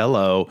energy,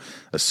 hello,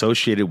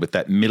 associated with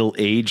that middle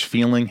age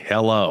feeling,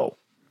 hello.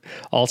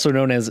 Also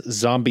known as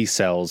zombie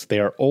cells, they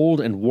are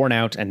old and worn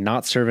out and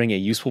not serving a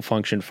useful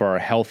function for our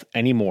health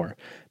anymore,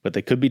 but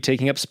they could be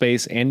taking up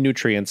space and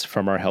nutrients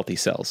from our healthy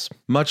cells.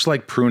 Much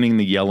like pruning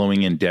the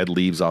yellowing and dead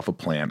leaves off a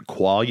plant,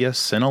 Qualia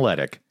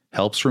Senolytic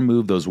helps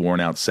remove those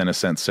worn-out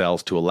senescent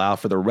cells to allow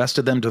for the rest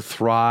of them to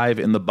thrive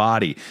in the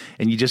body.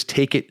 And you just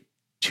take it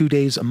 2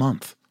 days a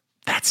month.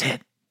 That's it.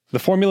 The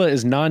formula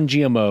is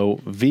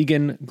non-GMO,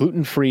 vegan,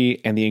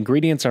 gluten-free, and the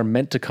ingredients are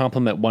meant to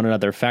complement one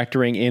another,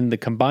 factoring in the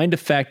combined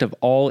effect of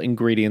all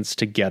ingredients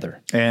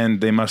together.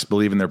 And they must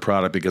believe in their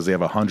product because they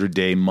have a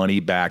 100-day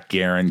money-back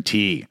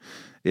guarantee.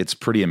 It's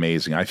pretty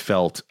amazing. I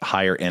felt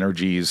higher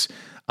energies.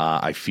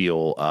 I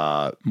feel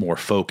more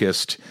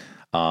focused,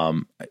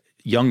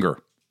 younger,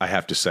 I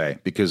have to say,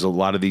 because a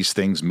lot of these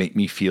things make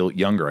me feel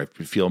younger. I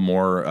feel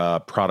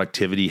more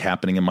productivity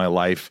happening in my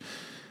life,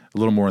 a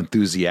little more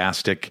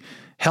enthusiastic.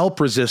 Help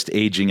resist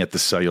aging at the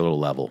cellular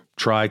level.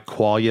 Try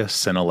Qualia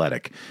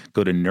Senolytic.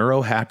 Go to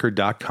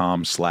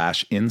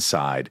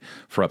neurohacker.com/inside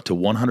for up to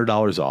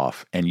 $100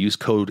 off and use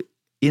code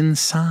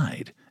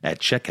INSIDE at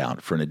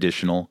checkout for an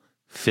additional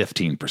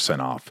 15%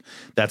 off.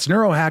 That's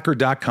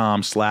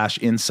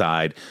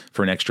neurohacker.com/inside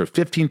for an extra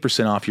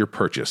 15% off your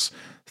purchase.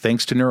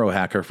 Thanks to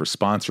Neurohacker for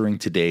sponsoring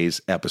today's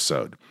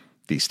episode.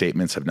 These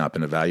statements have not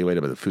been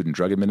evaluated by the Food and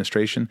Drug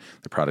Administration.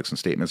 The products and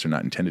statements are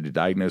not intended to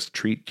diagnose,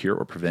 treat, cure,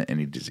 or prevent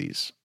any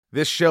disease.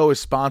 This show is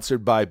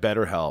sponsored by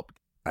BetterHelp.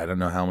 I don't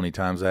know how many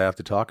times I have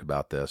to talk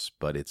about this,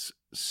 but it's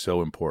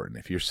so important.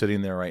 If you're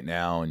sitting there right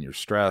now and you're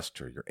stressed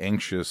or you're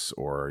anxious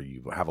or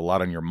you have a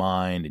lot on your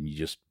mind and you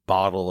just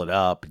bottle it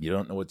up and you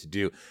don't know what to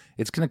do,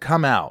 it's going to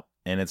come out,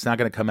 and it's not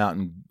going to come out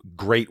in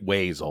great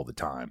ways all the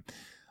time.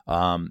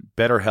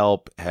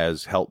 BetterHelp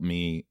has helped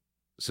me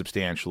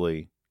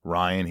substantially.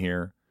 Ryan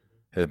here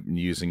has been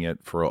using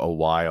it for a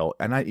while.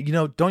 And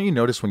don't you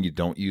notice when you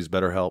don't use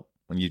BetterHelp,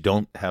 when you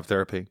don't have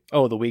therapy?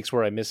 Oh, the weeks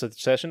where I miss a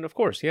session? Of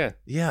course, yeah.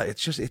 Yeah,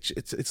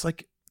 it's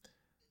like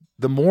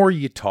the more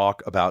you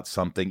talk about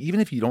something,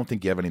 even if you don't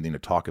think you have anything to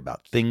talk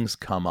about, things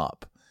come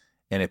up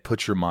and it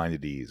puts your mind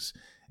at ease.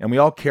 And we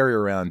all carry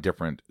around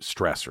different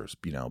stressors,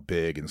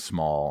 big and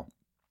small.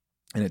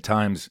 And at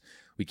times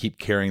we keep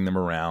carrying them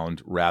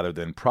around rather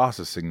than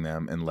processing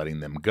them and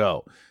letting them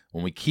go.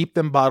 When we keep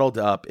them bottled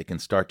up, it can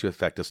start to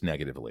affect us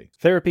negatively.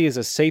 Therapy is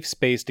a safe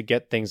space to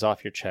get things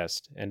off your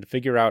chest and to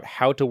figure out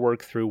how to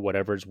work through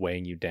whatever's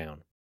weighing you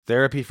down.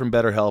 Therapy from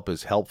BetterHelp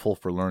is helpful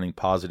for learning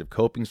positive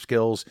coping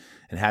skills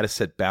and how to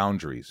set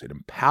boundaries. It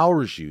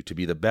empowers you to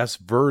be the best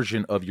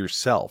version of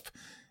yourself.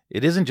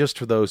 It isn't just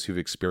for those who've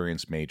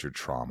experienced major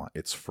trauma.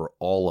 It's for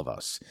all of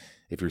us.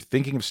 If you're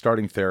thinking of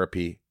starting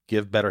therapy,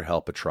 give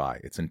BetterHelp a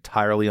try. It's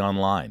entirely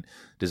online,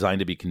 designed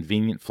to be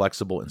convenient,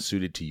 flexible, and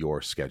suited to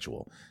your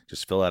schedule.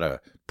 Just fill out a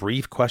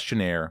brief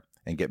questionnaire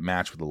and get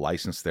matched with a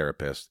licensed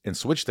therapist, and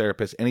switch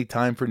therapists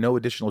anytime for no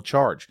additional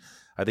charge.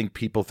 I think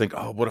people think,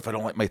 oh, what if I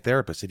don't like my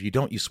therapist? If you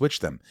don't, you switch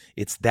them.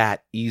 It's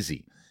that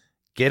easy.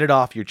 Get it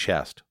off your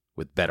chest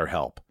with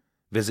BetterHelp.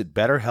 Visit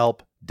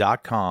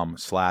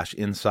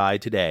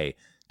BetterHelp.com/inside today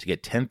to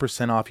get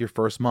 10% off your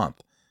first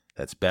month.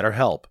 That's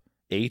BetterHelp,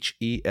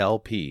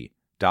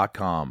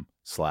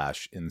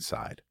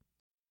 HELP.com/inside.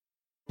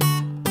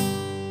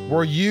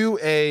 Were you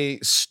a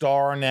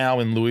star now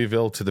in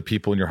Louisville to the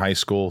people in your high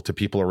school, to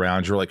people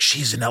around you? Were like,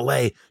 she's in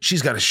LA.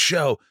 She's got a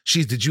show.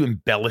 Did you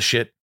embellish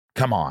it?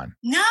 Come on.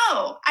 No,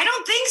 I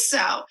don't think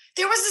so.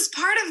 There was this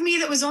part of me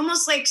that was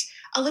almost like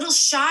a little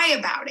shy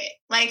about it.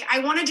 Like I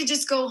wanted to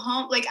just go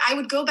home. Like I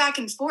would go back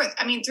and forth.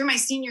 I mean, through my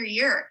senior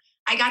year,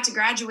 I got to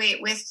graduate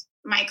with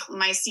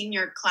my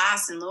senior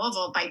class in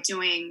Louisville by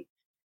doing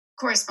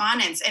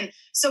correspondence. And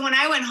so when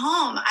I went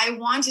home, I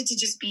wanted to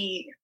just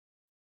be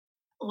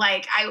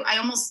like, I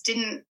almost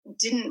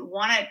didn't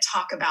want to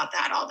talk about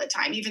that all the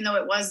time, even though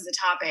it was the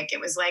topic. It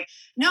was like,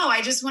 no,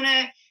 I just want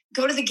to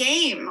go to the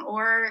game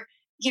or,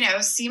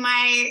 see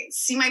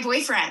my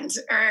boyfriend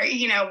or,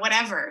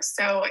 whatever.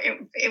 So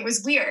it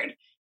was weird.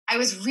 I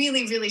was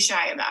really, really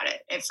shy about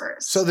it at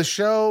first. So the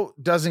show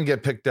doesn't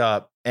get picked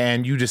up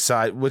and you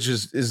decide, which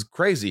is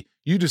crazy.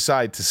 You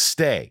decide to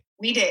stay.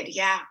 We did.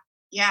 Yeah.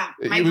 Yeah.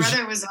 My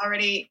brother was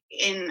already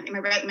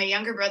my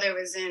younger brother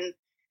was in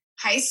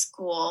high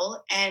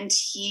school and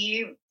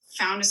he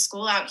found a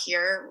school out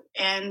here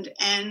and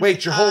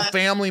wait, your whole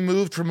family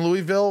moved from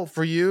Louisville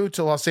for you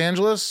to Los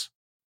Angeles?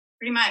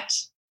 Pretty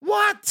much.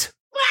 What?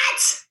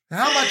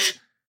 How much?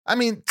 I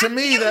mean, to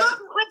me, it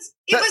was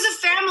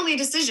a family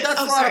decision.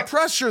 That's a lot of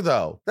pressure,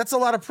 though. That's a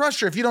lot of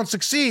pressure. If you don't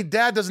succeed,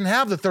 Dad doesn't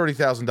have the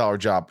 $30,000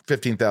 job,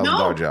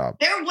 $15,000 job.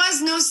 There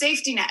was no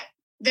safety net.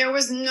 There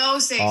was no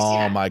safety net.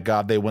 Oh, my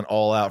God. They went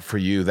all out for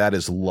you. That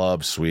is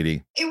love,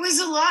 sweetie. It was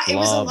a lot. It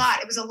was a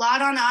lot. It was a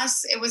lot on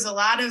us. It was a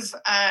lot of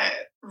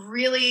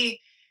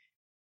really...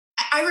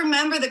 I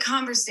remember the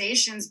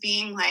conversations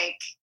being like,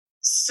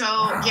 so,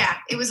 yeah,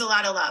 it was a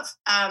lot of love.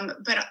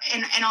 But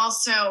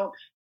also...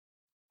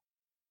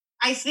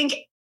 I think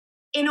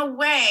in a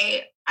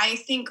way, I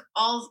think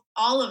all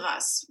of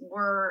us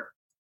were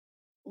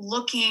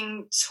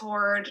looking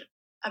toward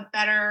a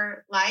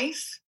better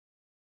life.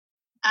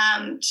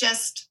 And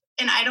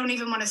I don't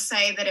even want to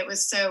say that it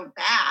was so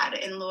bad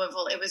in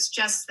Louisville. It was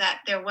just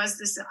that there was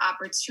this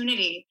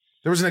opportunity.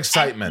 There was an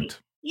excitement.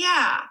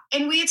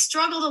 And we had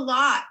struggled a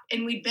lot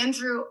and we'd been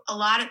through a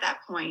lot at that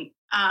point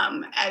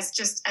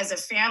as a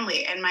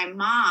family. And my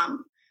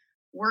mom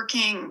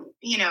working,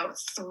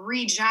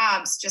 3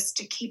 jobs just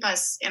to keep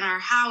us in our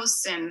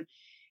house. And,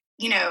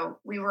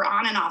 we were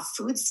on and off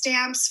food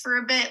stamps for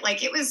a bit.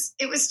 Like it was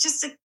a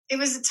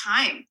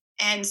time.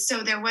 And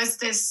so there was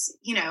this,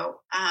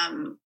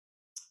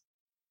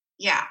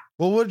 Well,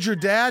 what did your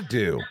dad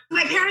do?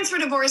 My parents were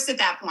divorced at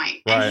that point,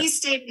 right. And he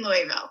stayed in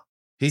Louisville.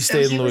 He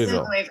stayed in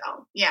Louisville.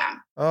 Yeah.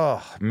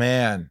 Oh,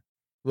 man.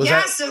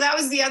 So that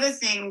was the other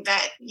thing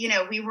that,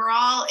 we were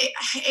all,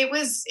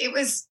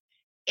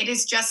 it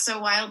is just so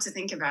wild to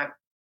think about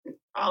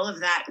all of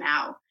that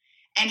now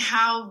and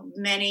how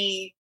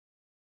many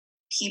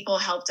people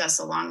helped us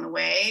along the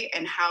way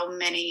and how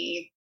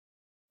many,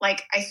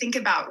 like, I think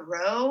about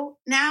Roe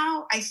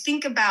now. I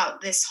think about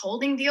this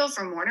holding deal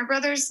from Warner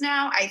Brothers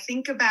now. I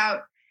think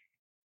about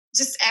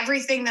just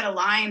everything that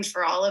aligned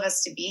for all of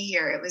us to be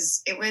here.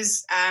 It's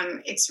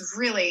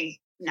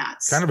really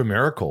nuts. Kind of a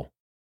miracle.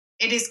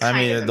 It is kind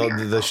of a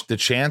miracle. The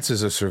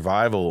chances of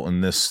survival in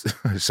this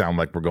sound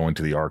like we're going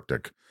to the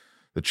Arctic.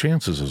 The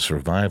chances of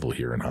survival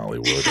here in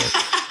Hollywood.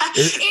 It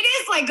is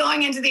like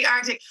going into the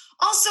Arctic.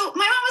 Also, my mom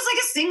was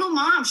like a single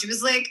mom. She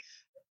was like,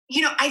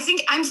 I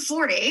think I'm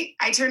 40.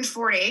 I turned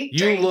 40.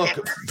 You look,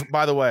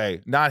 by the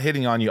way, not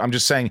hitting on you. I'm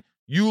just saying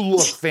you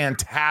look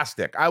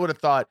fantastic. I would have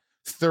thought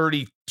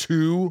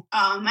 32.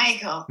 Oh,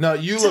 Michael. No,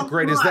 you look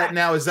great. Is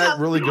that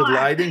really good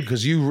lighting?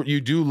 Because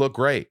you do look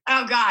great.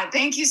 Oh God,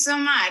 thank you so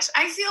much.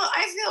 I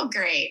feel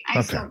great.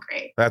 I feel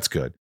great. That's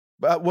good.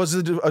 Was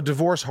a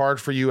divorce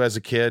hard for you as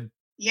a kid?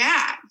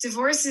 Yeah,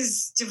 divorce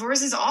is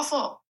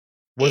awful.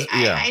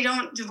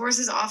 Divorce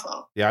is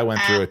awful. Yeah, I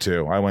went through it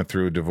too. I went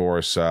through a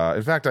divorce.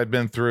 In fact, I've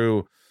been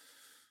through,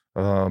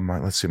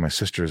 my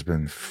sister has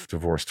been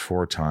divorced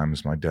 4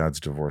 times. My dad's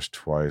divorced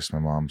twice. My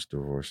mom's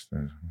divorced.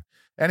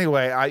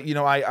 Anyway,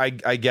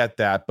 I get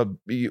that. But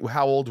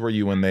how old were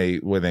you when they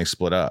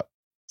split up?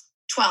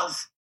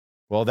 12.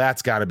 Well,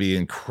 that's got to be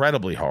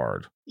incredibly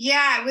hard.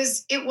 Yeah,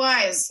 it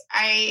was.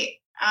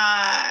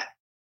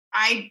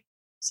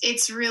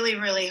 It's really,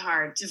 really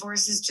hard.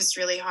 Divorce is just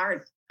really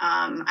hard.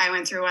 I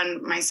went through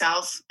one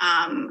myself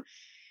a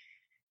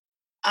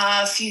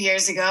few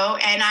years ago,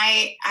 and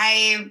I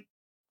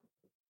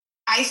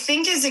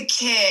think as a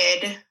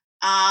kid,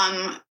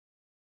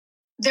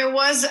 there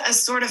was a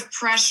sort of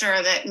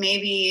pressure that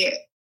maybe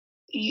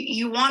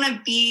you want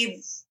to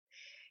be.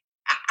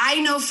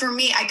 I know for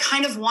me, I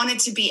kind of wanted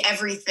to be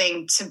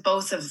everything to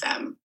both of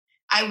them.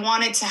 I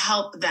wanted to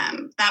help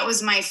them. That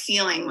was my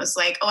feeling. Was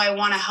like, oh, I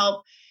want to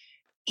help.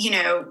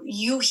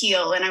 You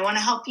heal and I want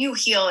to help you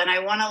heal. And I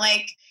want to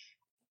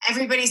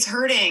everybody's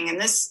hurting. And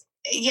this,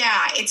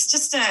 it's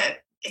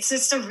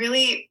just a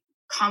really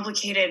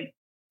complicated,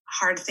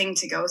 hard thing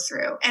to go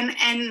through.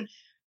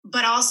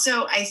 But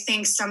also I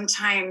think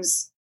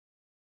sometimes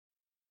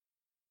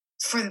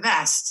for the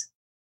best,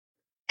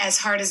 as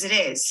hard as it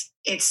is,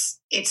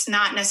 it's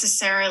not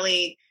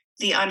necessarily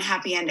the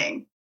unhappy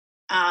ending.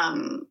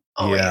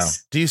 always. Yeah.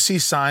 Do you see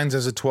signs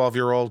as a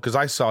 12-year-old? Because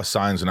I saw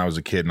signs when I was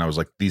a kid and I was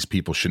like, these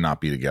people should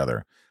not be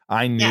together.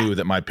 I knew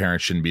that my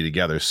parents shouldn't be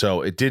together.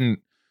 So it didn't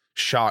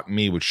shock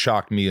me. What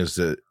shocked me is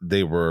that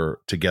they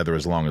were together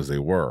as long as they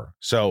were.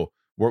 So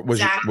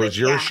was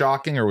yours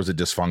shocking or was it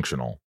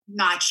dysfunctional?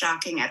 Not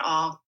shocking at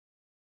all.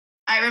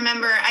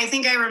 I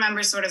think I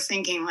remember sort of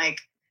thinking like,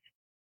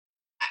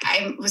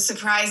 I was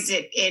surprised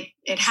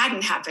it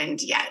hadn't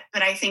happened yet,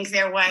 but I think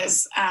there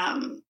was,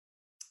 I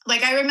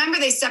remember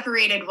they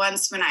separated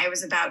once when I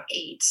was about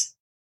 8,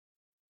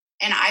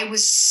 and I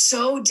was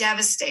so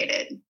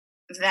devastated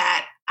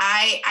that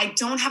I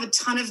don't have a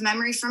ton of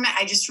memory from it.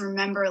 I just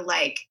remember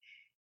like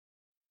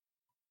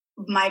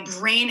my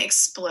brain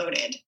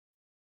exploded,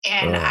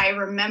 and I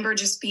remember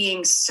just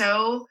being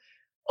so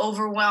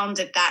overwhelmed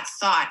at that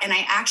thought. And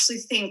I actually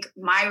think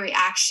my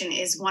reaction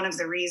is one of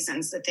the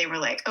reasons that they were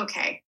like,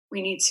 okay,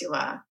 we need to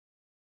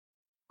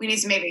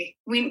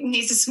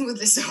smooth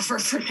this over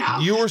for now.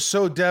 You were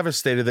so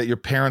devastated that your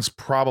parents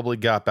probably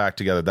got back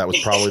together. That was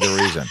probably the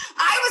reason.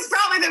 I was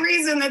probably the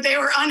reason that they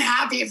were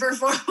unhappy for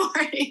 4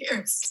 more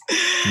years.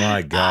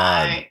 My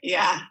God.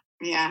 Yeah.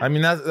 I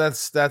mean,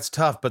 that's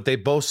tough, but they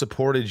both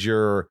supported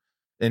your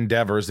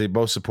endeavors. They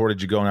both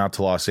supported you going out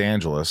to Los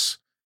Angeles.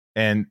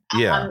 And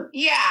I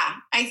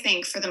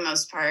think for the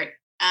most part,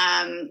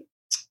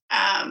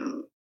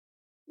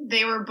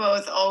 they were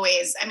both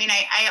always, I mean,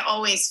 I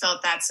always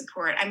felt that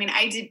support. I mean,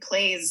 I did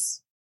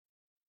plays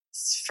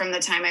from the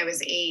time I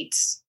was 8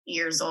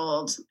 years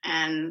old.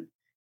 And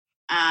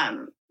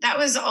that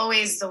was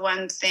always the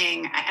one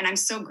thing. And I'm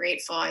so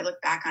grateful. I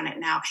look back on it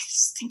now. I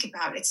just think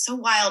about it. It's so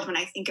wild when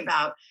I think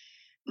about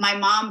my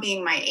mom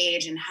being my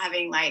age and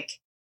having like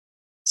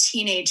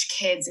teenage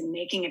kids and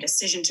making a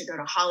decision to go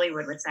to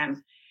Hollywood with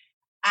them.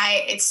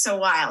 It's so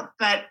wild.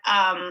 But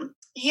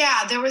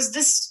there was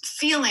this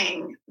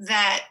feeling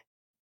that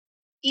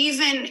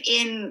even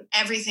in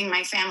everything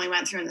my family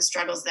went through and the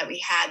struggles that we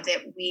had,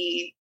 that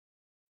we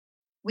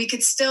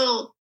could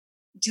still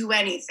do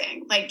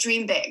anything, like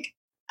dream big.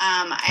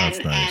 That's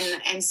nice.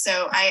 And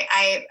so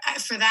I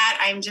for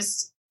that, I'm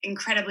just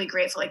incredibly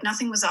grateful. Like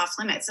nothing was off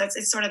limits.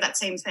 It's sort of that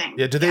same thing.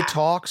 Yeah. Do they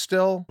talk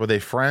still? Were they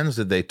friends?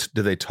 Did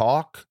they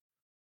talk?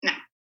 No.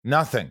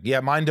 Nothing. Yeah,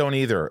 mine don't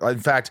either. In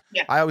fact,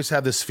 I always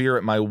have this fear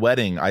at my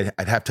wedding. I'd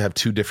have to have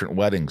 2 different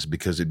weddings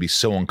because it'd be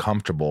so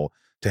uncomfortable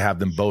to have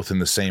them both in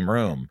the same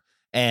room.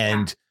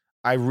 And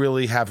I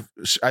really have.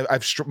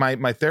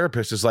 My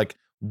therapist is like,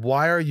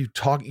 "Why are you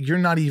talking? You're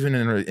not even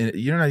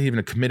in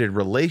a committed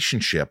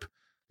relationship,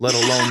 let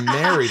alone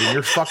married, and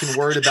you're fucking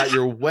worried about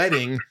your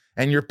wedding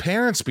and your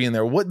parents being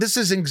there. What? This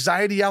is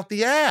anxiety out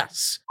the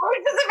ass." I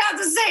was just about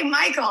to say,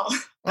 Michael.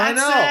 I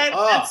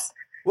know.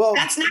 Well,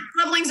 that's next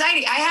level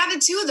anxiety. I have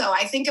it too, though.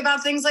 I think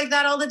about things like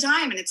that all the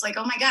time, and it's like,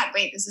 oh my God,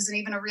 wait, this isn't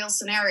even a real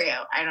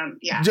scenario.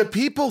 Do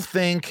people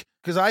think?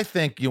 Because I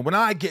think, when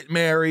I get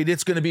married,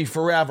 it's going to be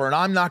forever, and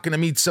I'm not going to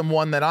meet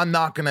someone that I'm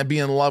not going to be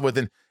in love with,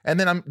 and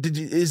then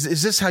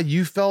is this how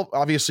you felt?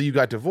 Obviously, you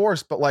got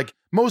divorced, but like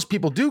most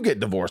people do get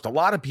divorced. A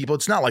lot of people,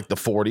 it's not like the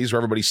 40s where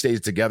everybody stays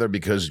together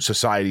because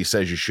society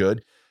says you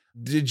should.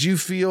 Did you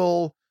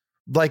feel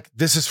like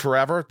this is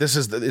forever?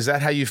 Is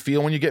that how you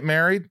feel when you get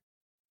married?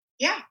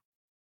 Yeah.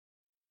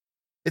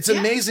 It's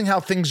amazing how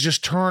things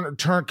just can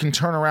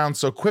turn around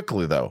so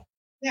quickly, though.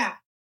 Yeah,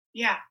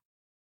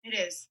 it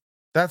is.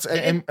 That's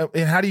and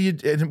how do you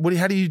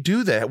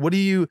do that? What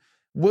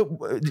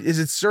is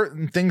it?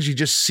 Certain things you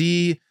just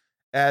see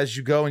as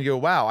you go and you go,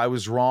 wow, I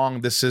was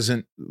wrong. This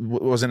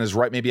wasn't as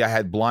right. Maybe I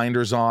had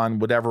blinders on.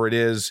 Whatever it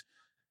is,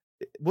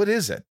 what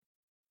is it?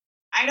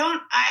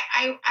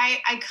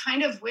 I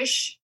kind of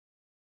wish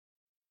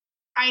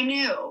I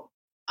knew.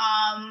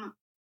 I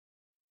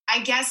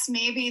guess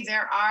maybe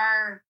there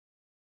are.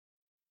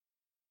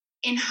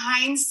 In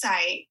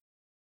hindsight,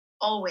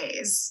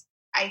 always,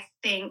 I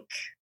think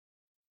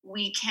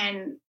we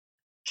can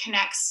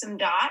connect some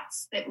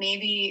dots that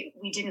maybe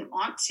we didn't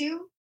want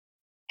to.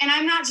 And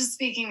I'm not just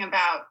speaking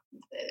about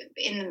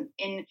in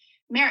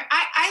marriage.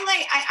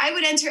 I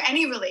would enter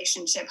any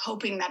relationship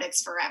hoping that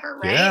it's forever,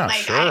 right? Yeah,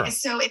 sure.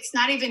 So it's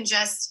not even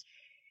just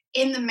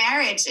in the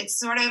marriage. It's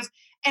sort of,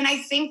 and I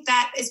think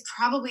that is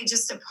probably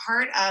just a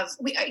part of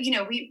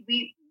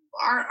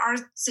our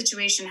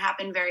situation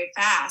happened very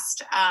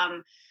fast.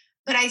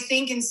 But I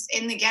think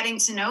in the getting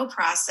to know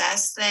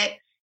process that,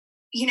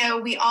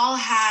 we all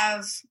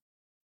have,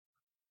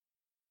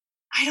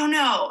 I don't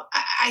know.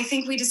 I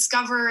think we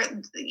discover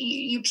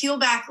you peel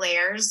back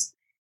layers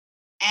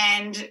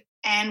and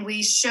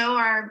we show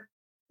our,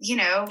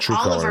 true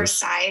all colors. Of our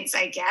sides,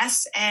 I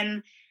guess.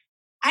 And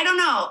I don't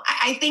know.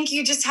 I think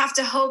you just have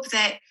to hope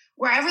that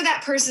wherever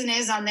that person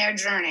is on their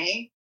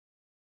journey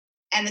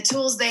and the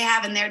tools they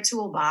have in their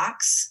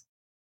toolbox,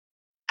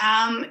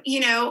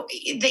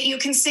 that you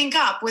can sync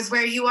up with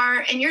where you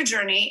are in your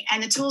journey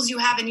and the tools you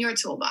have in your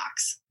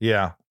toolbox.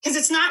 Yeah. Because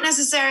it's not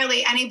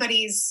necessarily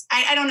anybody's,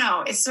 I don't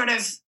know. It's sort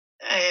of,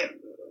 I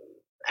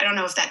don't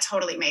know if that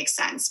totally makes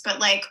sense, but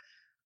like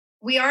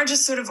we are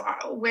just sort of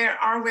where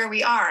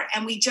we are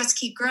and we just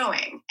keep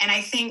growing. And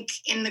I think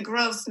in the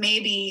growth,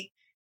 maybe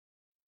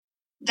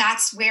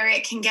that's where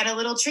it can get a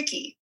little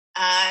tricky.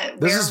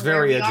 This is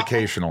very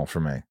educational for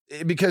me,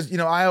 because,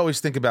 I always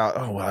think about,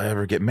 oh, will I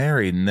ever get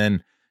married? And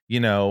then,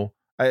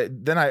 I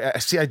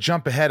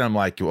jump ahead. And I'm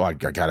like, well, I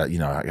gotta,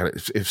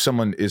 if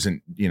someone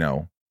isn't,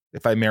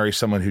 if I marry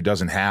someone who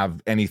doesn't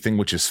have anything,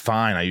 which is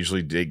fine.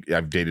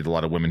 I've dated a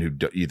lot of women who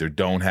either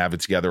don't have it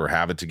together or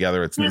have it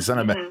together. It's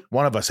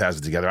one of us has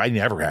it together. I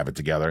never have it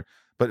together.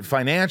 But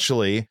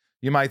financially,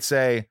 you might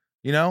say,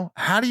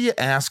 how do you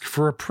ask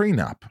for a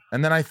prenup?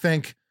 And then I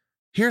think,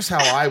 here's how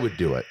I would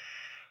do it.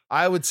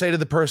 I would say to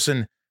the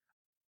person,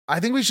 I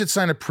think we should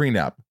sign a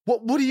prenup.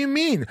 What do you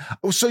mean?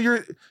 Oh, so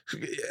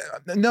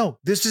no,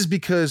 this is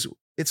because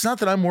it's not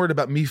that I'm worried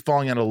about me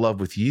falling out of love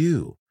with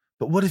you,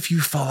 but what if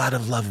you fall out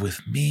of love with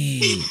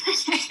me?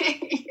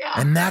 Yeah.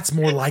 And that's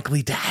more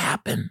likely to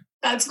happen.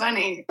 That's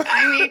funny.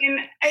 I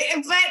mean,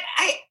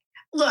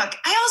 look,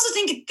 I also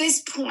think at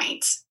this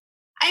point,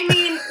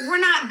 we're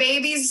not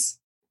babies.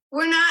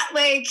 We're not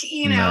like,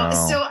 No.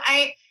 So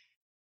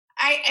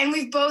and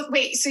we've both,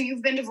 so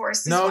you've been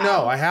divorced as No,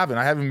 well. I haven't.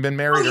 I haven't been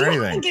married or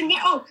anything.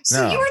 No.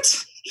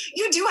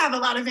 You do have a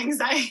lot of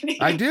anxiety.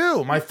 I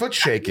do. My foot's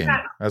shaking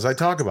as I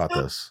talk about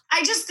this.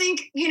 I just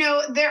think,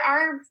 there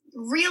are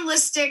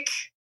realistic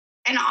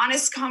and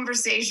honest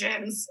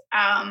conversations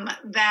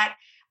that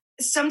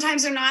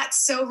sometimes are not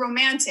so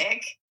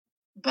romantic,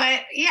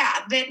 but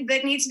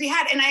that need to be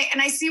had. And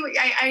I see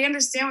I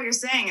understand what you're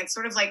saying. It's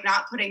sort of like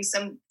not putting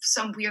some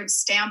weird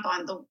stamp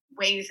on the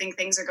way you think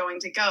things are going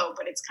to go,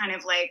 but it's kind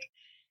of like,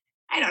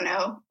 I don't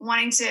know,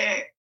 wanting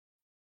to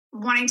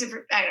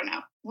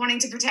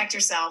protect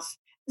yourself.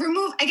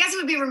 I guess it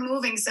would be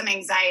removing some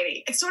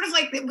anxiety. It's sort of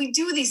like that we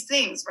do these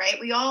things, right?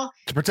 We all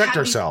to protect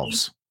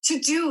ourselves, to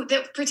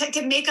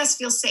make us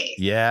feel safe.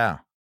 Yeah.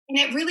 And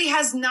it really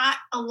has not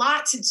a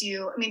lot to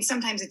do.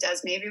 Sometimes it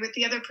does maybe with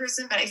the other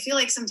person, but I feel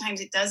like sometimes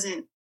it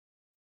doesn't.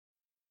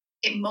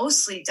 It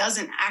mostly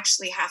doesn't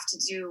actually have to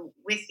do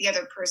with the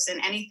other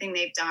person, anything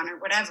they've done or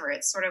whatever.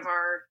 It's sort of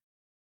our.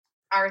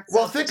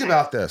 Well, think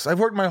about this. I've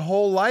worked my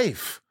whole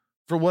life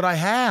for what I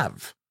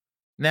have.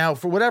 Now,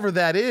 for whatever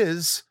that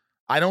is,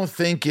 I don't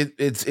think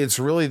it's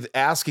really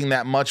asking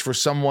that much for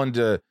someone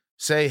to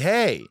say,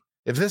 hey,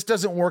 if this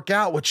doesn't work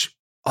out, which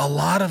a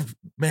lot of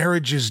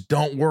marriages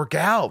don't work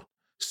out.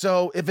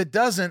 So if it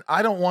doesn't,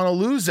 I don't want to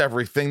lose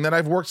everything that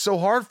I've worked so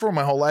hard for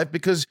my whole life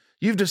because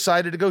you've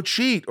decided to go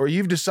cheat, or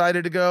you've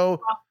decided to go,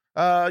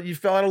 you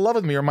fell out of love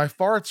with me, or my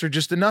farts are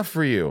just enough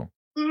for you.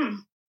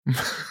 Mm.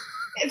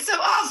 It's so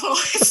awful.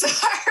 It's so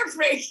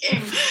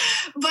heartbreaking,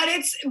 but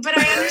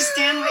I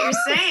understand what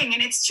you're saying.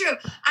 And it's true.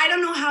 I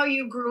don't know how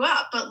you grew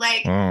up, but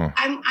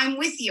I'm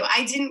with you.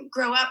 I didn't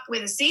grow up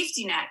with a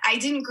safety net. I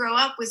didn't grow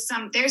up with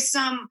there's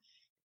some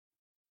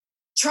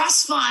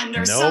trust fund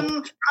or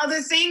some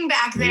other thing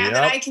back there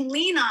that I can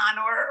lean on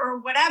or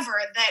whatever,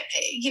 that,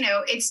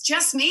 it's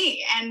just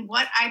me and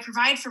what I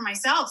provide for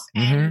myself.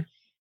 Mm-hmm. And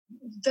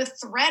the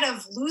threat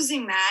of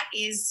losing that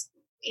is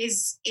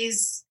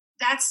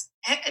that's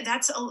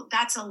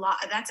a lot.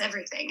 That's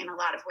everything in a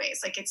lot of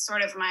ways. Like, it's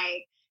sort of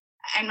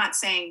I'm not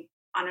saying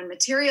on a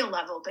material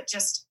level, but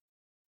just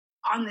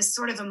on this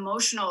sort of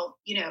emotional,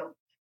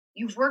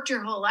 you've worked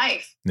your whole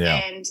life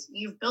and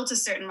you've built a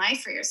certain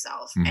life for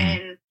yourself. Mm-hmm.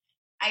 And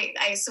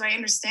so I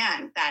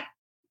understand that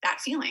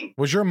feeling.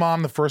 Was your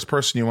mom the first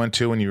person you went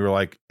to when you were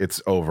like,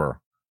 it's over?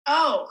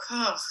 Oh,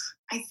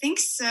 I think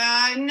so.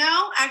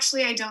 No,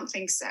 actually, I don't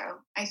think so.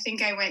 I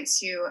think I went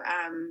to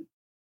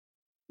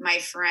my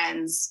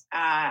friends.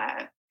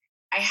 I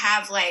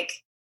have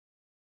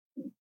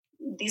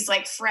these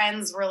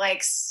friends were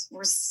like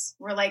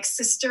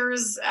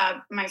sisters.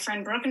 My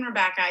friend Brooke and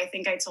Rebecca, I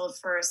think I told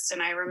first.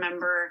 And I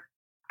remember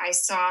I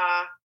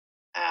saw,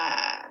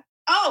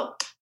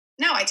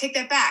 no, I take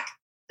that back.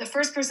 The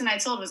first person I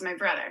told was my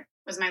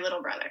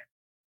little brother.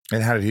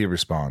 And how did he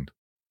respond?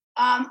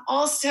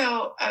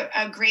 Also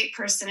a great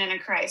person in a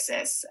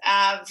crisis.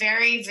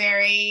 Very,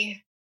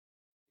 very,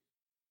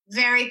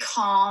 very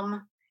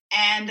calm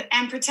and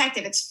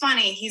protective. It's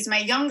funny. He's my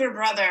younger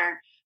brother,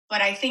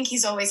 but I think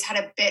he's always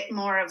had a bit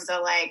more of the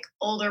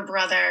older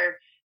brother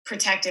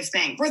protective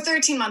thing. We're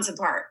 13 months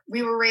apart.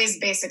 We were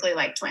raised basically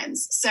like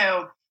twins.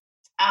 So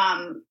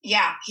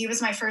he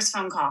was my first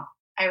phone call.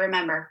 I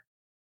remember.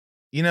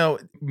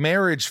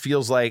 Marriage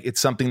feels like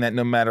it's something that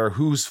no matter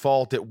whose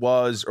fault it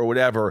was or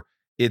whatever,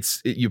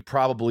 you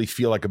probably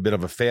feel like a bit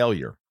of a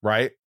failure,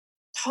 right?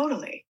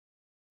 Totally.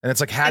 And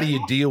it's like, how do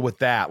you deal with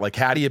that? Like,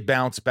 how do you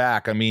bounce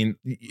back? I mean,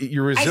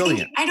 you're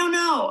resilient. I don't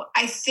know.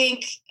 I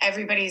think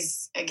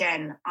everybody's,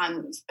 again,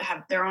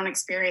 have their own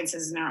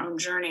experiences and their own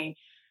journey.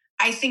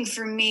 I think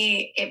for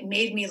me, it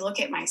made me look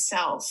at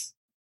myself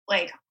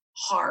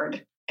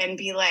hard and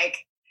be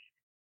like,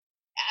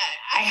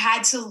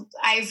 I've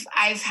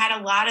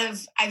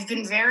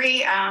been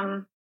very,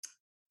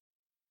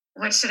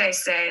 what should I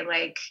say?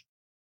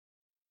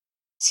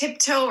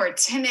 Tiptoe or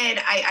timid.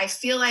 I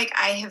feel like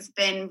I have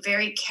been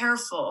very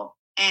careful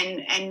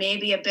and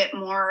maybe a bit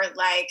more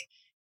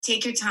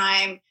take your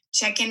time,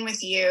 check in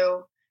with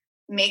you,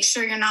 make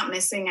sure you're not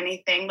missing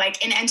anything,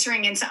 in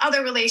entering into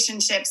other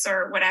relationships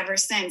or whatever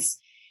since.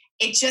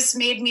 it just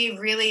made me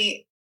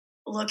really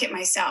look at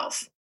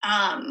myself.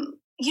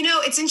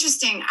 It's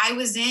interesting. I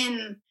was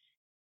in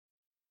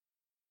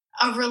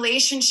a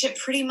relationship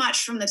pretty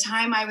much from the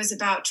time I was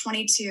about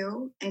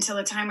 22 until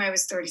the time I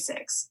was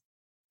 36.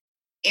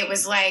 It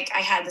was like I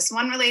had this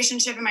one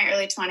relationship in my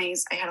early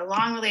 20s. I had a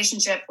long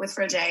relationship with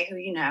Roger, who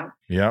you know.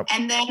 Yep.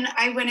 And then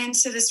I went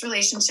into this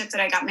relationship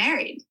that I got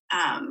married.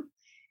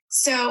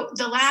 So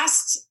the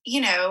last,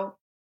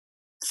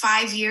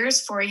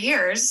 4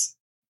 years,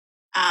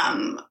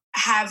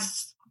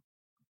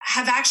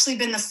 have actually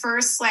been the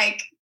first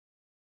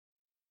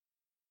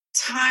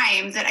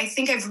time that I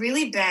think I've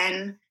really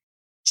been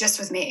just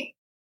with me.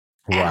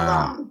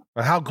 Wow.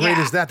 How great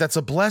is that? That's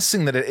a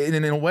blessing that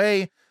in a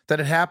way that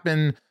it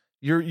happened.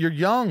 You're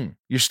young.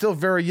 You're still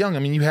very young. I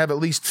mean, you have at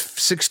least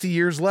 60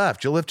 years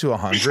left. You'll live to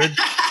 100.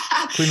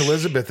 Queen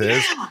Elizabeth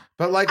is. Yeah.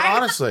 But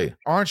honestly,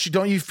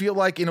 don't you feel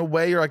like in a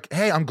way you're like,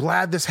 hey, I'm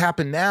glad this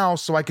happened now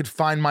so I could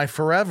find my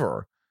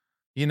forever,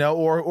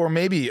 or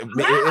maybe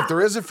if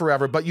there is a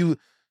forever, but you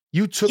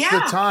took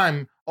the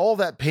time, all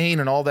that pain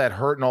and all that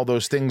hurt and all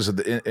those things of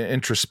the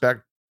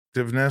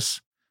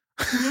introspectiveness.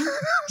 Mm-hmm.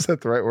 Is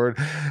that the right word?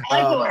 I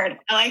like the word.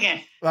 I like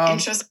it.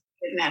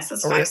 Introspectiveness.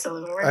 That's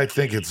 5-syllable word. I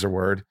think it's a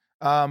word.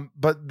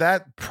 But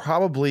that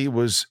probably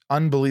was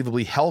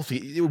unbelievably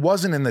healthy. It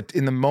wasn't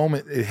in the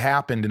moment it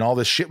happened and all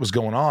this shit was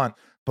going on,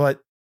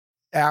 but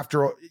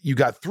after you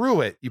got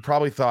through it, you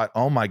probably thought,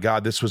 oh my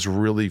God, this was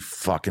really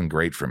fucking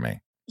great for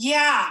me.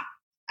 Yeah,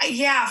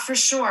 for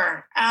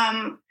sure.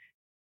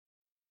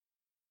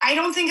 I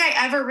don't think I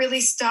ever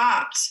really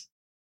stopped.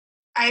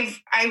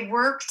 I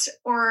worked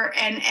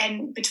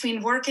and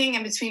between working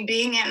and between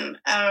being in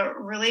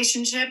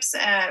relationships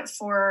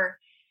for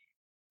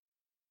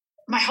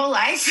my whole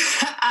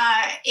life,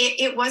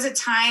 it was a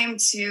time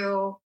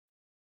to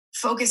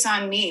focus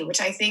on me, which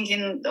I think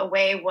in a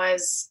way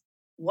was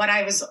what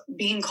I was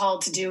being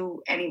called to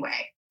do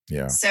anyway.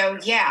 Yeah. So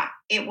yeah,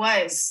 it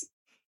was.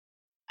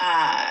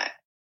 I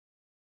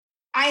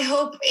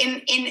hope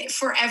in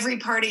for every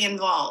party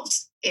involved,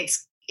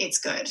 it's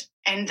good,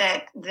 and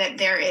that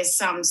there is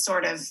some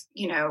sort of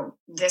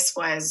this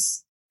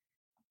was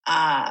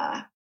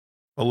a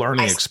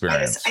learning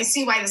experience. I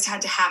see why this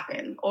had to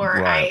happen, or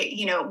right.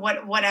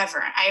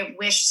 Whatever. I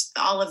wish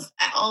all of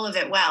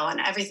it well and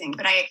everything,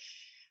 but I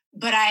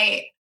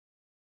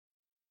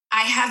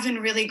have been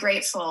really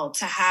grateful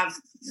to have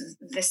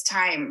this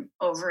time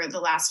over the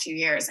last few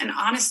years, and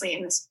honestly,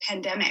 in this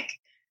pandemic,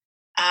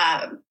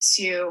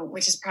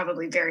 which is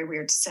probably very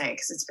weird to say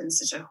because it's been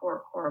such a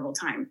horrible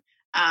time,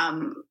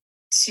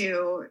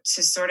 to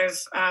sort of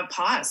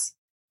pause,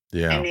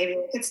 and maybe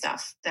look at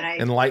stuff that I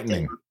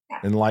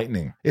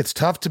enlightening. It's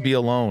tough to be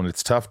alone.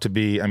 It's tough to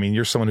be. I mean,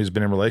 you're someone who's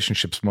been in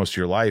relationships most of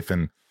your life,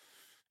 and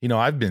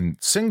I've been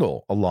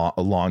single a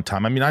long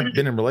time. I mean, I've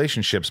been in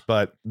relationships,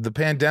 but the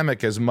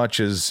pandemic, as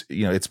much as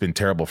it's been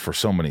terrible for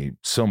so many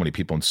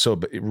people, and so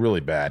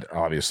really bad.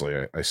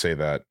 Obviously, I say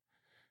that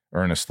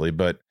earnestly,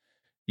 but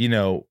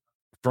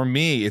for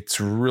me, it's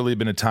really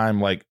been a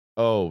time like,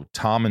 oh,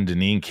 Tom and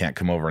Deneen can't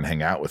come over and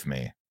hang out with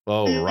me.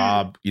 Oh,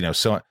 Rob,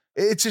 so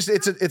it's just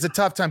it's a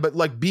tough time.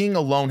 But being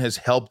alone has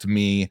helped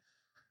me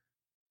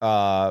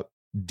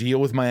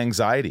deal with my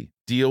anxiety,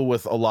 deal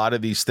with a lot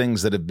of these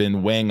things that have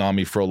been weighing on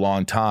me for a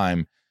long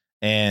time.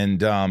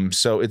 And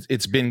so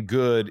it's been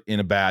good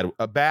in a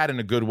bad in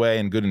a good way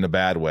and good in a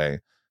bad way.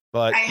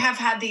 But I have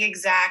had the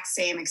exact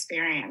same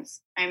experience.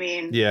 I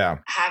mean,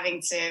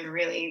 having to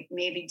really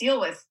maybe deal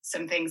with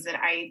some things that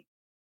I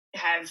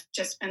have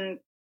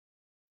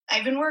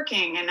I've been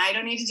working, and I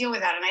don't need to deal with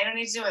that. And I don't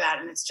need to deal with that.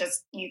 And it's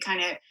just,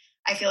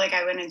 I feel like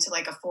I went into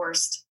a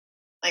forced,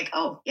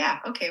 oh yeah,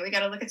 okay, we got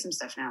to look at some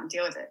stuff now and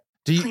deal with it.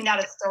 Cleaned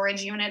out a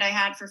storage unit I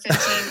had for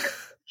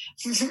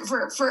 15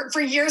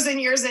 for years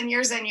and years and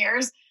years and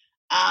years.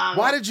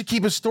 Why did you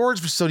keep a storage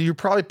facility? You're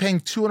probably paying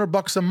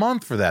 $200 a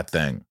month for that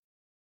thing.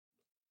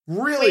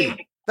 Really?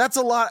 Wait. That's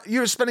a lot.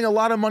 You're spending a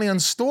lot of money on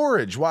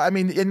storage. Why? I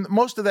mean, in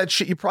most of that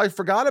shit you probably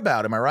forgot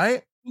about. Am I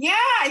right? Yeah,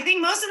 I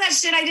think most of that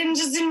shit I didn't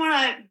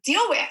want to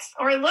deal with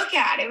or look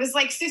at. It was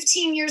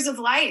 15 years of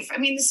life. I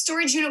mean, the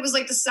storage unit was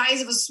the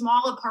size of a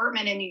small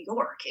apartment in New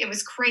York. It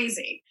was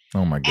crazy.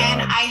 Oh my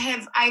God. And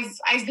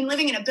I've been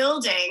living in a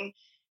building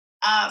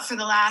for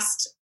the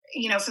last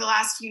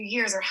few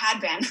years, or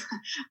had been.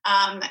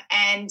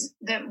 And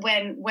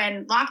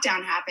when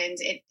lockdown happened,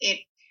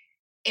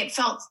 it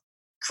felt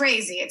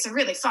crazy. It's a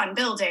really fun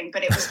building,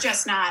 but it was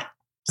just not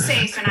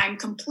safe, and I'm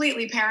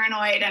completely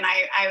paranoid. And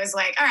I was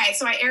like, all right,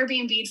 so I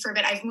Airbnb'd for a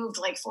bit. I've moved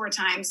 4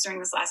 times during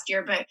this last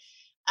year, but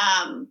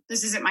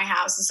this isn't my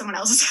house. It's someone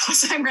else's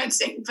house I'm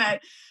renting.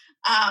 But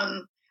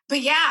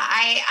yeah,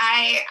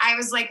 I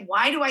was like,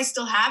 why do I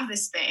still have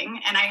this thing?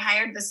 And I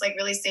hired this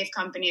really safe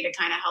company to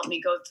kind of help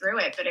me go through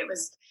it. But it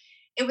was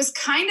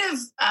kind of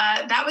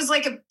that was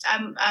a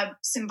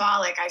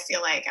symbolic. I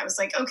feel like I was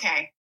like,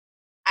 okay,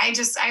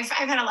 I've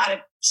had a lot of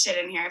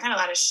shit in here. I've had a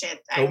lot of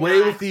shit.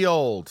 Away with the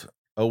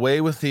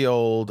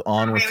old,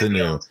 on with the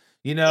new.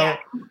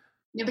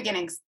 New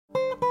beginnings.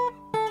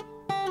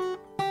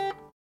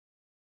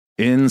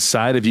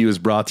 Inside of You is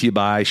brought to you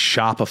by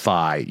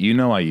Shopify. You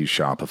know I use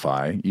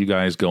Shopify. You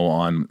guys go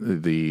on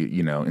the,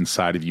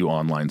 Inside of You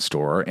online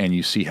store and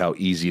you see how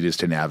easy it is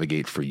to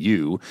navigate for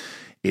you.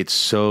 It's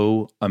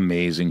so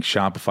amazing.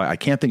 Shopify, I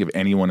can't think of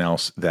anyone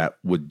else that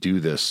would do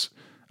this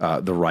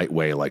the right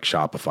way like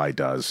Shopify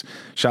does.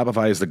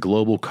 Shopify is the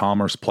global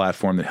commerce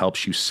platform that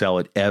helps you sell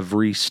at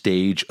every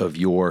stage of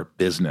your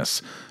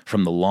business.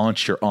 From the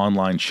launch your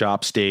online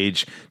shop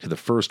stage to the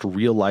first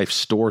real life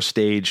store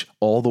stage,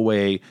 all the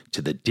way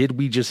to the did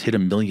we just hit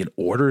 1 million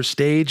orders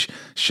stage,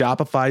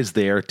 Shopify's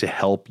there to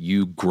help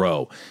you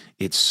grow.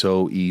 It's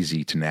so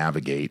easy to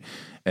navigate.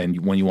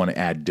 And when you want to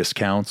add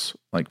discounts,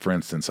 like for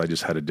instance, I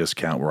just had a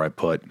discount where I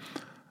put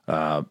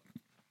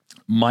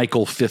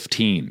Michael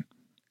 15.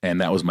 And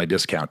that was my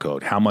discount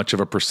code. How much of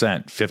a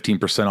percent?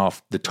 15%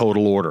 off the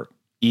total order.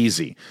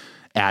 Easy.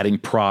 Adding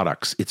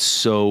products. It's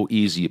so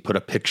easy. You put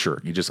a picture.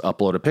 You just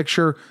upload a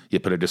picture. You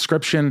put a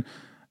description.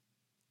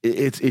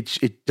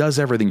 It does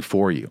everything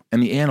for you.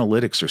 And the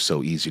analytics are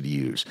so easy to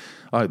use.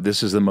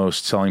 This is the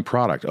most selling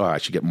product. I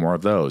should get more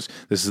of those.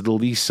 This is the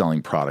least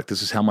selling product.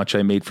 This is how much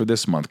I made for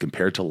this month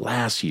compared to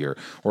last year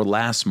or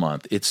last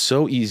month. It's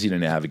so easy to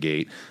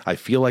navigate. I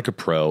feel like a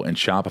pro, and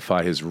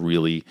Shopify has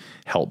really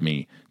helped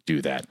me do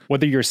that.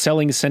 Whether you're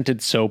selling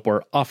scented soap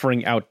or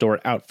offering outdoor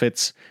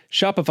outfits,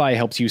 Shopify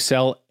helps you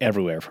sell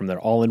everywhere, from their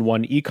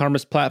all-in-one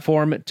e-commerce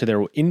platform to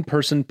their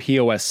in-person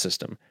POS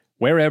system.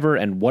 Wherever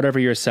and whatever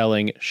you're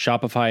selling,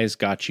 Shopify's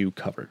got you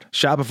covered.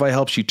 Shopify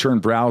helps you turn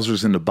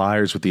browsers into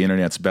buyers with the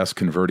internet's best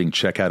converting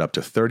checkout, up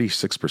to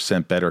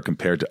 36% better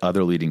compared to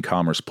other leading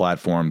commerce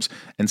platforms,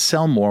 and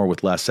sell more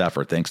with less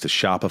effort thanks to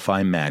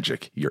Shopify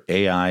Magic, your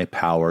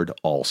AI-powered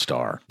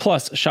all-star.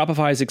 Plus,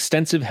 Shopify's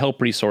extensive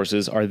help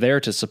resources are there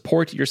to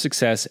support your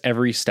success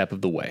every step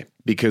of the way.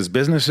 Because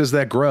businesses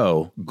that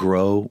grow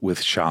with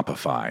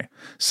Shopify.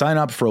 Sign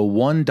up for a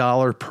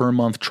 $1 per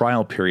month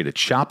trial period at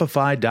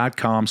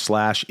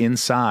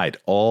shopify.com/inside,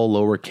 all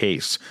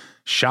lowercase.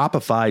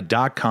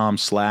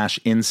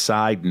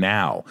 Shopify.com/inside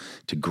now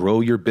to grow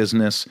your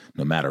business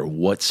no matter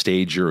what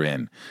stage you're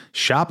in.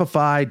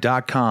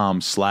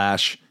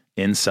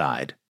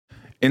 Shopify.com/inside.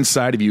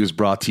 Inside of You is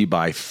brought to you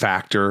by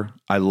Factor.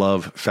 I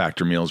love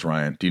Factor meals,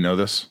 Ryan. Do you know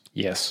this?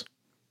 Yes.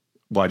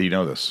 Why do you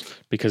know this?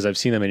 Because I've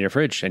seen them in your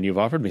fridge and you've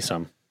offered me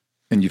some.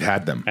 And you've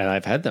had them. And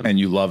I've had them. And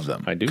you love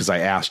them. I do. Because I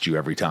asked you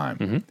every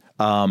time.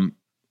 Mm-hmm.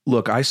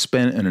 Look, I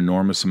spent an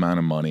enormous amount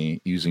of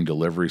money using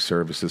delivery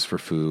services for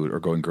food or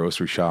going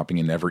grocery shopping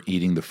and never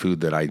eating the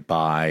food that I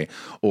buy,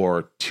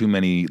 or too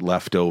many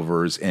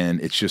leftovers.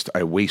 And it's just,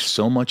 I waste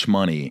so much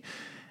money.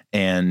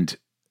 And,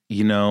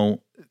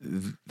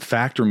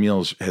 Factor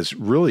Meals has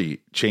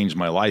really changed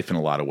my life in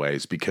a lot of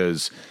ways,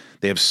 because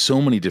they have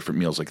so many different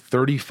meals, like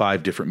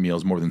 35 different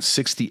meals, more than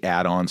 60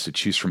 add-ons to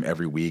choose from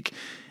every week.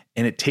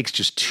 And it takes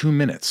just 2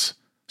 minutes.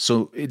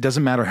 So it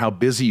doesn't matter how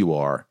busy you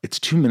are. It's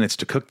 2 minutes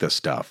to cook this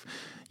stuff.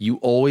 You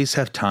always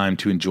have time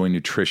to enjoy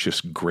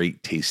nutritious,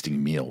 great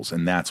tasting meals.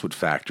 And that's what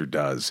Factor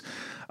does.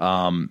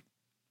 I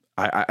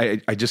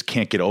just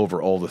can't get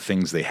over all the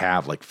things they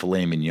have, like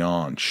filet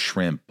mignon,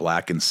 shrimp,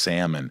 blackened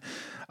salmon,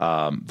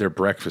 their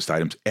breakfast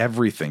items,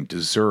 everything,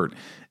 dessert.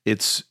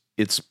 It's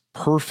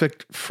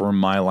perfect for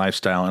my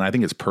lifestyle, and I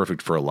think it's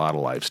perfect for a lot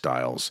of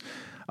lifestyles.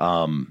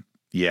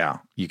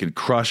 You can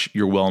crush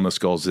your wellness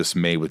goals this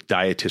May with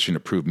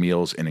dietitian-approved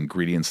meals and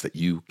ingredients that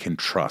you can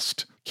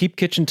trust. Keep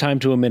kitchen time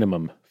to a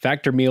minimum.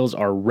 Factor meals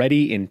are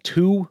ready in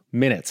 2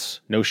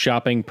 minutes. No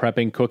shopping,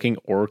 prepping, cooking,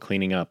 or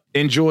cleaning up.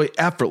 Enjoy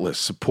effortless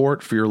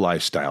support for your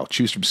lifestyle.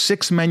 Choose from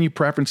 6 menu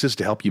preferences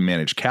to help you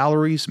manage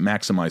calories,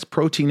 maximize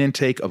protein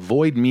intake,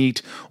 avoid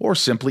meat, or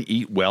simply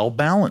eat well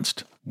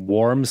balanced.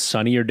 Warm,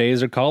 sunnier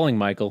days are calling,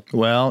 Michael.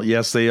 Well,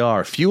 yes, they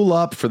are. Fuel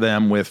up for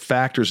them with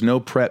Factor's no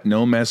prep,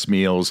 no mess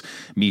meals.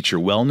 Meet your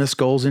wellness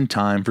goals in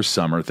time for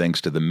summer thanks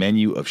to the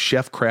menu of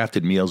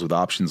chef-crafted meals with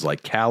options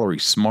like Calorie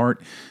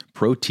Smart,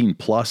 Protein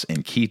Plus,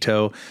 and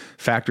Keto.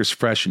 Factor's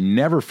fresh,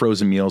 never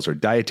frozen meals are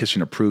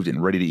dietitian approved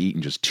and ready to eat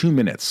in just 2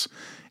 minutes.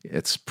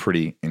 It's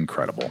pretty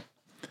incredible.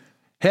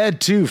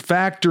 Head to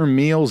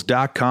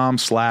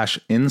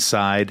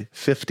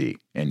factormeals.com/inside50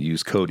 and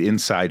use code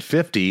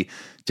inside50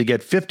 to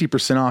get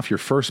 50% off your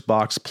first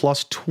box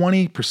plus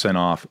 20%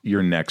 off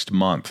your next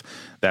month.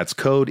 That's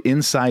code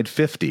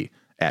inside50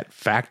 at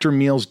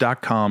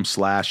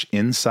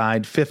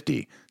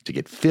factormeals.com/inside50 to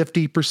get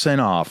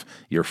 50% off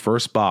your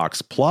first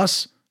box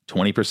plus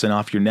 20%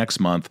 off your next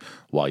month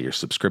while your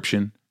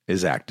subscription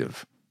is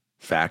active.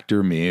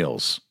 Factor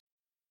Meals.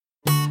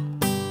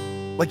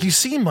 Like, you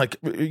seem like,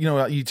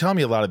 you tell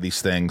me a lot of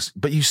these things,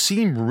 but you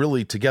seem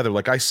really together.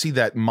 Like, I see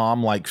that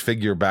mom-like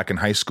figure back in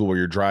high school where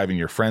you're driving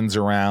your friends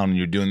around and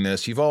you're doing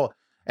this.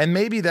 And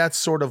maybe that's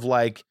sort of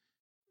like,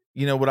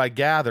 what I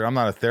gather. I'm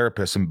not a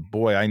therapist, and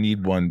boy, I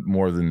need one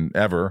more than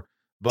ever,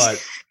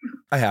 but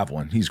I have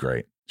one. He's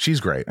great.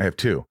 She's great. I have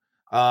 2.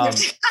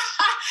 But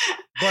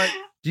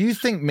do you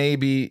think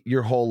maybe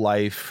your whole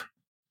life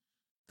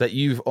that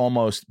you've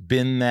almost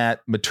been that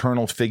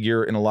maternal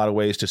figure in a lot of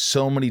ways to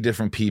so many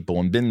different people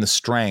and been the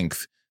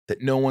strength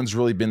that no one's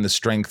really been the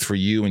strength for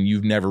you, and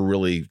you've never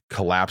really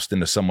collapsed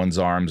into someone's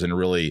arms and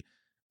really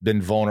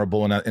been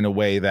vulnerable in a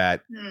way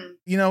that,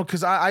 you know,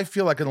 because I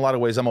feel like in a lot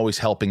of ways I'm always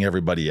helping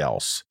everybody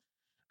else.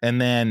 And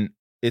then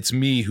it's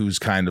me who's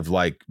kind of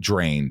like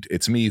drained.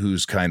 It's me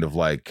who's kind of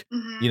like,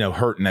 you know,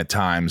 hurting at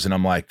times. And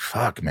I'm like,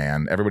 fuck,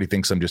 man, everybody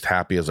thinks I'm just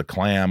happy as a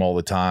clam all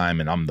the time.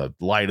 And I'm the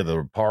light of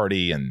the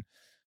party and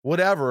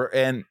whatever.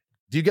 And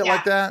do you get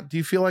like that? Do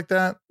you feel like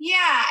that?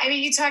 Yeah. I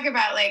mean, you talk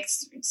about like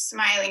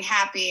smiling,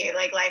 happy,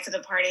 like life of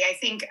the party. I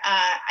think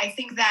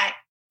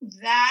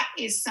that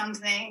is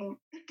something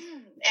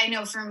I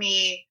know for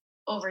me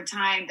over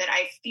time that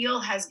I feel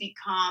has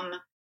become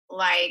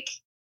like,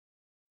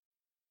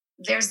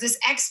 there's this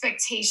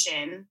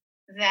expectation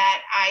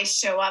that I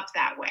show up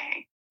that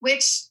way,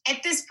 which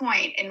at this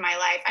point in my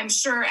life, I'm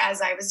sure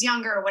as I was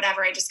younger or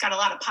whatever, I just got a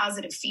lot of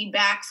positive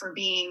feedback for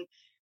being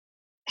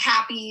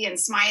happy and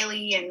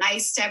smiley and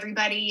nice to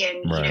everybody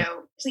and, you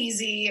know,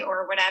 pleasy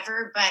or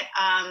whatever. But,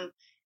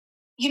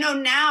 you know,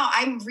 now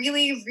I'm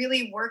really,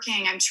 really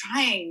working. I'm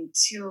trying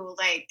to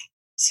like,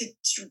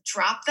 to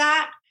drop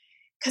that.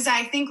 Because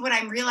I think what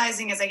I'm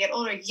realizing as I get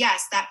older,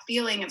 yes, that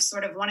feeling of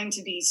sort of wanting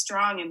to be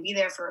strong and be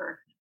there for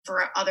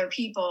other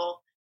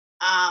people.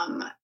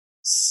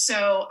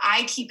 So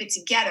I keep it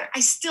together.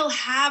 I still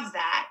have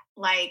that,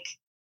 like,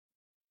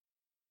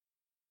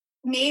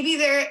 maybe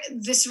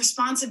this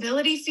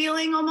responsibility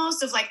feeling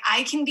almost of like,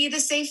 I can be the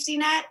safety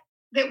net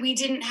that we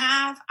didn't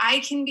have. I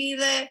can be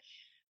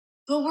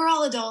but we're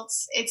all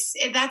adults.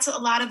 That's a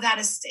lot of that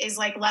is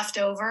like left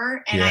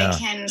over and I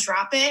can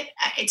drop it.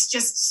 It's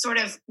just sort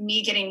of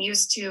me getting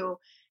used to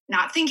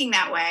not thinking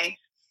that way.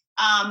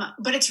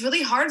 But it's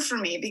really hard for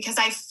me because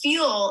I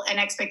feel an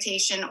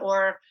expectation,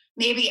 or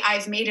maybe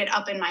I've made it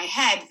up in my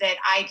head that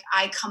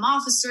I come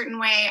off a certain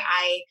way.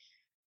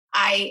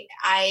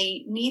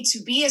 I need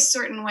to be a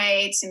certain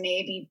way to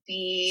maybe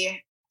be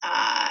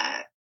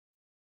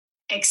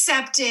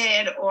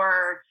accepted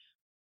or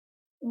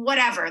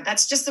whatever.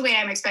 That's just the way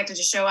I'm expected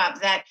to show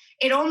up. That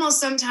it almost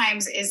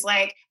sometimes is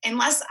like,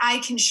 unless I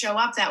can show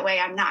up that way,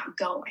 I'm not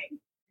going.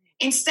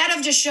 Instead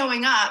of just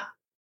showing up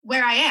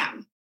where I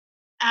am.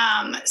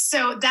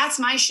 So that's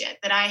my shit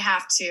that I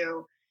have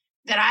to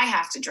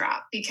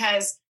drop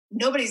because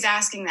nobody's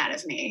asking that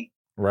of me.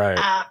 Right.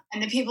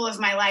 And the people of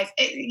my life,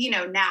 you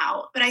know,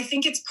 now, but I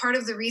think it's part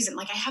of the reason,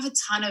 like I have a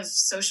ton of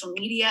social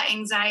media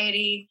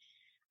anxiety.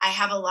 I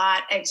have a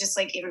lot, just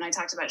like even I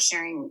talked about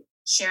sharing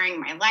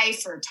my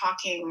life or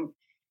talking.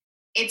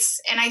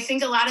 And I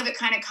think a lot of it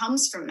kind of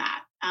comes from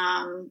that.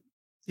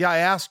 Yeah. I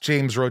asked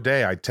James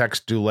Roday, I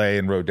text Dulé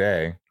and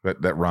Roday,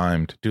 that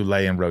rhymed.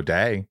 Dulé and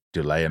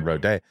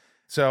Roday.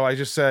 So I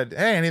just said,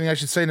 hey, anything I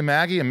should say to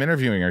Maggie? I'm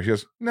interviewing her. She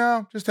goes,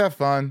 no, just have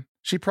fun.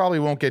 She probably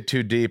won't get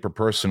too deep or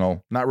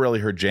personal. Not really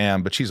her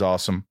jam, but she's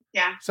awesome.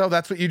 Yeah. So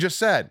that's what you just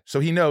said.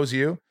 So he knows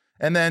you.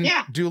 And then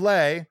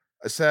Dulé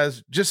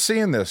says, just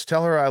seeing this,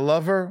 tell her I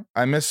love her,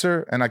 I miss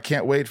her, and I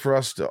can't wait for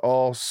us to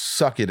all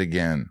suck it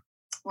again.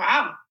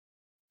 Wow.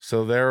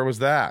 So there was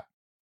that.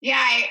 Yeah,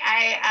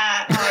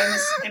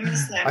 I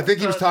miss them. I think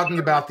he was talking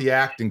about the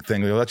acting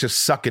thing. Let's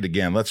just suck it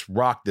again. Let's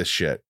rock this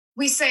shit.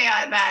 We say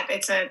that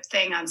it's a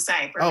thing on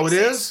site. Oh, it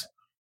is?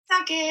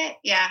 Suck it.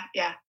 Yeah.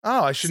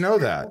 Oh, I should know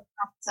that.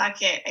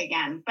 Suck it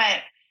again.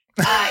 But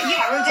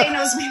Roday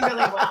knows me really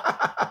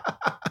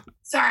well.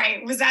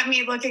 Sorry, was that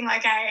me looking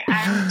like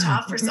I'm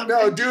tough or something?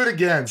 No, do it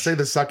again. Say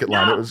the suck it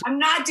line. No, I'm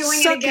not doing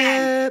it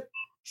again.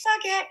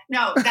 Suck it.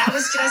 No, that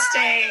was just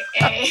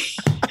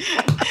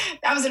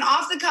that was an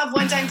off the cuff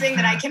one time thing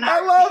that I cannot.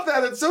 I love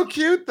that. It's so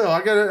cute though.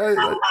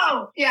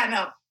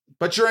 No.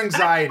 But your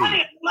anxiety.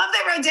 I love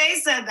that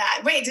Roday said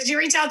that. Wait, did you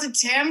reach out to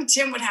Tim?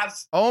 Tim would have.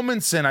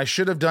 Omenson, I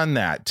should have done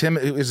that. Tim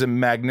is a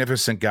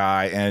magnificent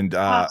guy. And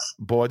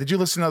boy, did you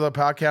listen to the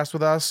podcast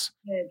with us?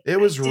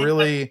 It was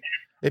really,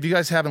 if you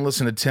guys haven't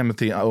listened to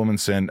Timothy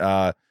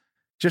Omenson,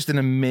 just an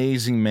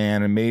amazing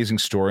man, amazing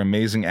story,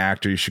 amazing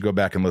actor. You should go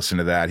back and listen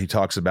to that. He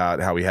talks about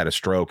how he had a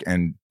stroke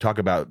and talk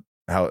about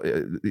how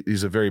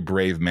he's a very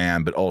brave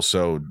man, but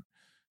also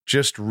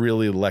just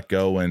really let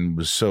go and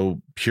was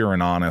so pure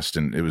and honest,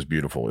 and it was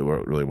beautiful.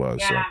 It really was.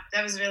 Yeah, so.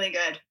 That was really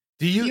good.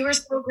 You were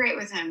so great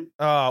with him.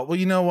 Well,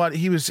 you know what?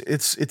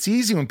 It's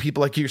easy when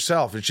people like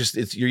yourself.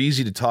 You're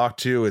easy to talk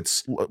to.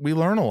 We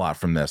learn a lot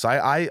from this.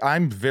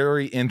 I'm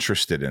very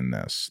interested in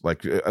this.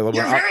 Like you're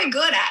very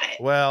good at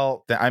it.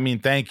 Well,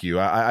 thank you.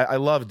 I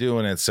love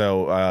doing it.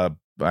 So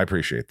I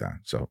appreciate that.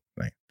 So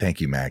thank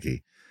you,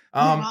 Maggie.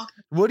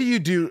 What do you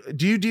do?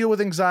 Do you deal with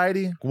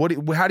anxiety?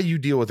 How do you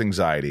deal with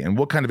anxiety? And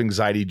what kind of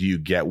anxiety do you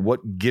get?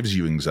 What gives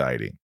you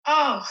anxiety?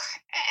 Oh,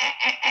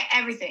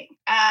 everything.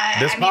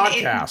 This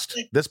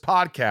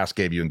podcast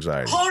gave you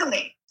anxiety.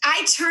 Totally.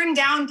 I turn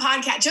down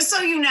podcasts, just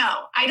so you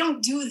know. I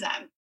don't do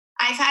them.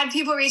 I've had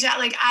people reach out.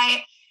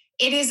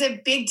 It is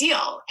a big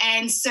deal.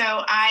 And so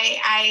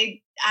I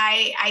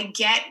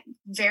get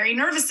very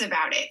nervous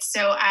about it.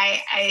 So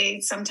I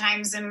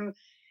sometimes am,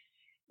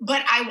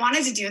 but I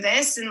wanted to do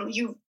this, and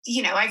you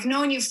I've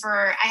known you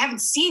I haven't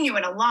seen you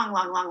in a long,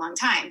 long, long, long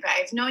time, but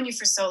I've known you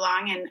for so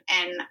long,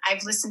 and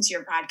I've listened to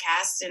your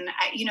podcast, and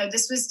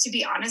this was, to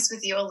be honest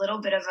with you, a little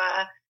bit of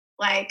a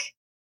like,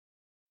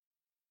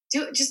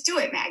 just do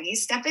it, Maggie.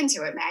 Step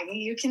into it,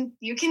 Maggie.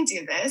 You can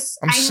do this.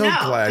 I'm so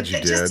glad you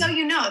did. Just so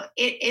you know,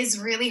 it is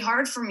really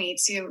hard for me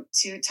to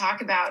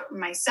talk about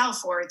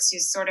myself or to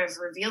sort of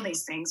reveal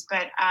these things.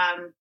 But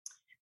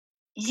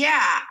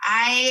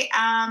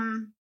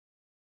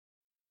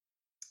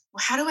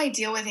how do I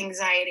deal with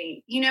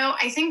anxiety?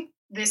 I think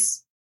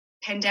this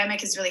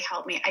pandemic has really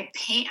helped me. I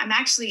paint. I'm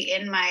actually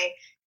in my,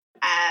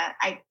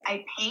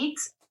 I paint.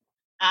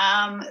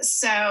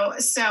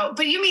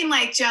 But you mean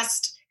like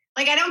just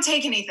like, I don't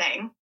take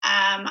anything.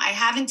 I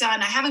haven't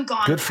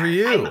gone. Good for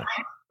you.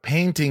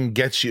 Painting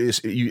gets you,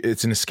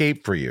 it's an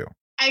escape for you.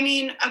 I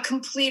mean, a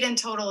complete and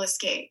total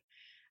escape.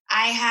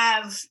 I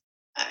have,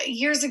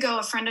 years ago,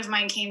 a friend of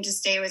mine came to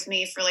stay with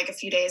me for like a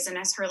few days, and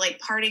as her like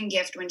parting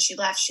gift when she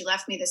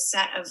left me this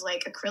set of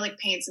like acrylic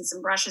paints and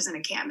some brushes and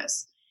a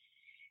canvas.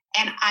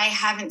 And I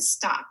haven't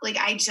stopped. Like,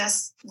 I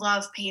just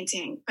love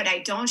painting, but I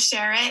don't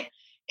share it.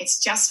 It's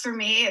just for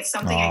me. It's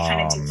something I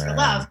kind of do for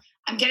love.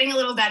 I'm getting a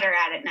little better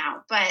at it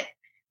now, but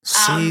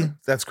see,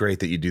 that's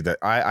great that you do that.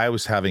 I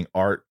was having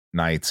art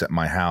nights at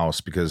my house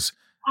because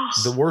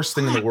the worst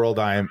thing in the world,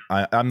 I'm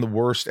the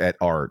worst at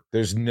art.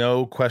 There's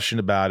no question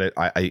about it.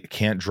 I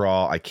can't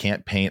draw. I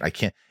can't paint. I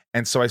can't.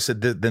 And so I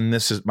said, then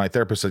this is, my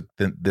therapist said,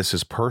 then this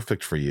is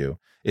perfect for you.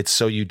 It's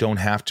so you don't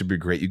have to be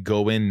great. You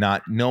go in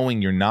not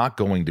knowing you're not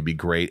going to be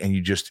great, and you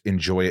just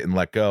enjoy it and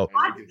let go.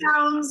 That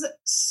sounds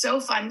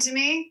so fun to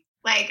me.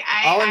 Like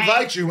I'll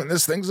invite you when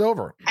this thing's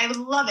over. I would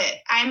love it.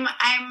 I'm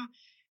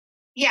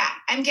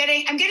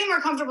getting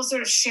more comfortable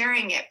sort of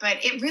sharing it,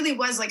 but it really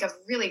was like a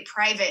really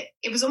private,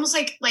 it was almost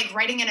like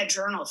writing in a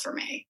journal for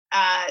me.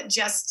 But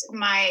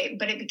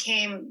it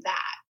became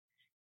that.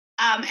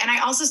 And I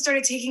also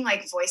started taking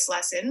like voice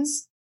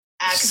lessons.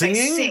 Singing?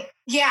 I sing.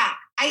 Yeah,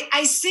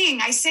 I sing.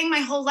 I sang my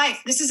whole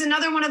life. This is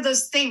another one of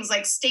those things,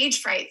 like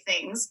stage fright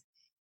things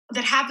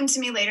that happened to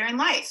me later in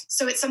life.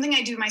 So it's something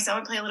I do myself.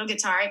 I play a little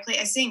guitar.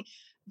 I sing.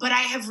 But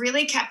I have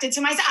really kept it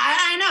to myself.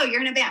 I know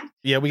you're in a band.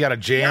 Yeah, we got to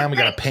jam. We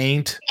got to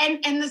paint.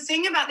 And the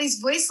thing about these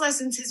voice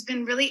lessons has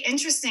been really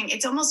interesting.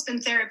 It's almost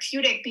been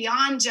therapeutic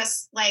beyond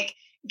just like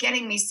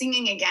getting me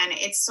singing again.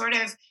 It's sort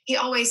of, he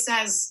always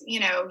says,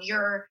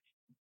 you're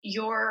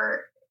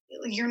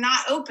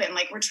not open.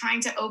 Like, we're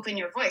trying to open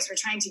your voice. We're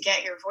trying to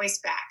get your voice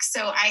back.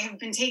 So I have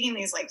been taking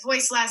these like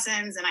voice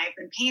lessons, and I've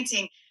been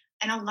painting.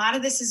 And a lot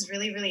of this has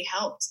really, really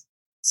helped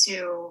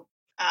to,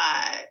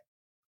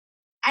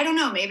 I don't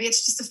know, maybe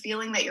it's just a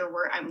feeling that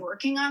I'm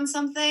working on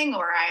something,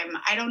 or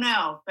I don't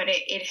know, but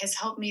it has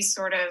helped me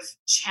sort of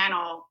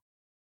channel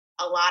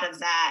a lot of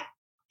that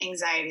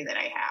anxiety that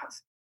I have.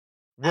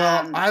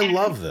 Well, I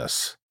love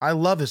this. I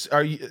love this.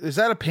 Is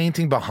that a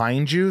painting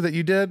behind you that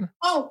you did?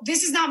 Oh,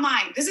 this is not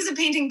mine. This is a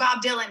painting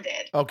Bob Dylan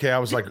did. Okay. I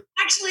was like,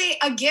 actually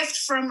a gift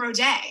from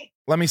Rodet.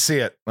 Let me see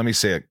it.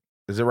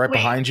 Is it right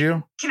behind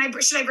you? Should I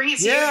bring it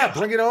to you? Yeah,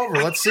 bring it over.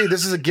 Let's see.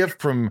 This is a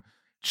gift from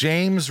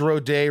James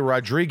Rodet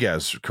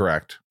Rodriguez,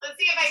 correct? Let's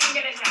see if I can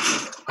get it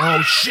down.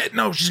 Oh shit!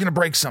 No, she's gonna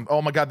break some. Oh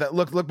my god! That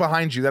look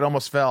behind you. That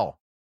almost fell.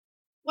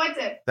 What's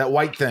it? That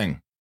white thing.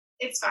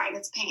 It's fine.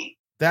 It's paint.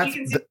 That's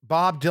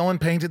Bob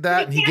Dylan painted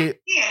that, and he gave.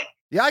 See it.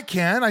 Yeah, I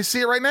can. I see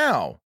it right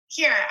now.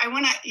 Here, I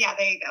want to. Yeah,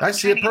 there you go. I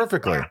see it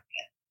perfectly.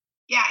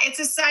 Yeah, it's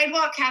a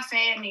sidewalk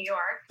cafe in New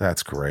York.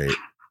 That's great.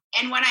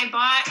 And when I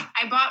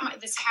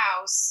bought this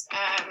house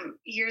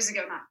years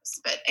ago, not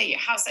this, but a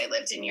house I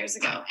lived in years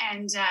ago,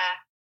 and.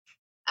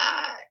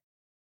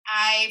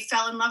 I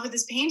fell in love with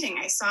this painting.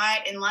 I saw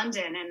it in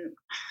London, and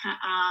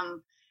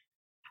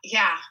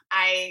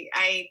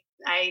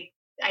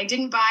I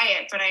didn't buy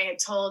it, but I had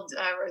told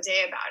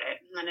Rodet about it,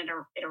 and then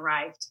it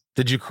arrived.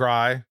 Did you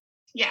cry?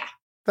 Yeah.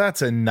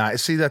 That's a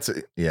nice. See, that's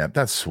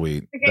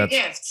sweet. It's a good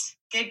gift.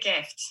 Good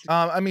gift.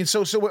 I mean,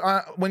 so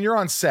when you're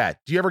on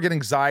set, do you ever get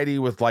anxiety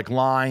with like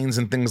lines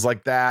and things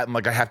like that, and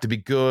like I have to be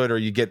good, or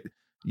you get.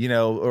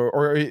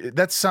 Or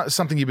that's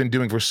something you've been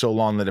doing for so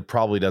long that it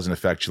probably doesn't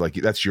affect you. Like,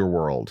 that's your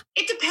world.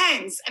 It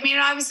depends. I mean,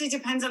 it obviously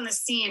depends on the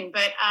scene,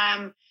 but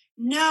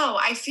no,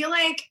 I feel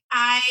like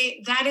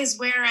that is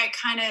where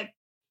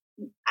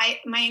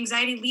my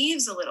anxiety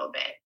leaves a little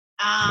bit.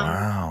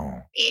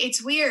 Wow.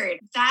 It's weird.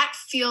 That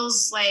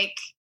feels like,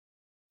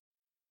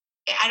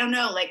 I don't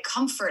know, like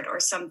comfort or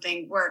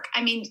something, work.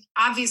 I mean,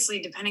 obviously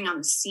depending on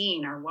the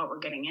scene or what we're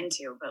getting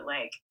into, but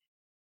like,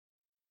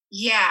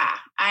 yeah,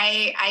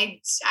 I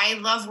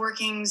love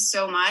working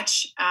so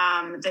much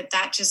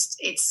that just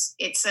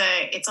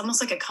it's almost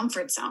like a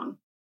comfort zone.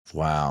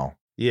 Wow.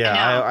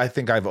 Yeah, I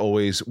think I've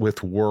always,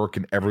 with work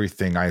and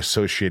everything, I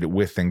associate it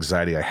with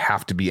anxiety. I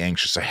have to be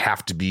anxious. I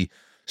have to be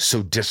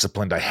so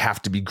disciplined. I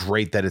have to be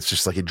great, that it's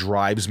just like it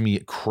drives me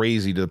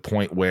crazy to the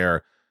point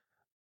where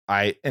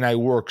I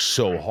work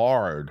so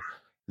hard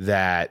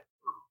that's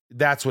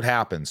what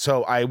happens.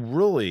 So I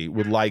really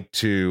would like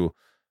to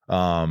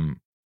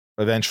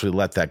eventually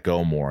let that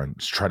go more and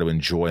just try to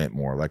enjoy it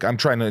more. Like I'm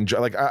trying to enjoy,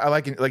 like I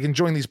like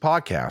enjoying these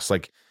podcasts,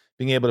 like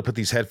being able to put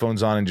these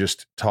headphones on and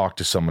just talk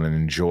to someone and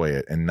enjoy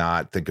it and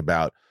not think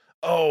about,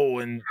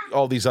 and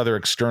all these other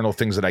external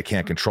things that I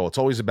can't control. It's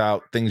always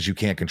about things you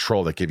can't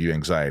control that give you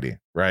anxiety,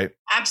 right?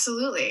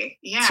 Absolutely.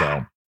 Yeah.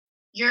 So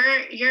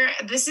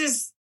This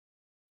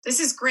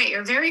is great.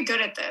 You're very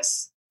good at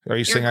this. are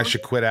you saying I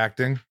should quit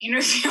acting?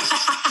 Interview.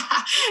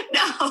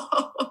 No.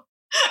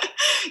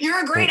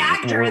 You're a great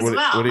actor as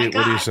well. What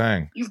are you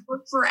saying? You've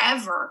worked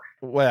forever.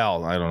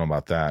 Well, I don't know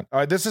about that. All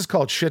right, this is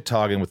called Shit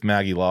Talking with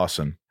Maggie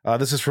Lawson.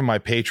 This is from my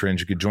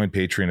patrons. You could join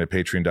Patreon at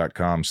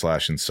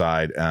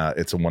patreon.com/inside.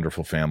 It's a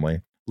wonderful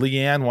family.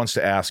 Leanne wants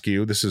to ask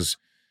you,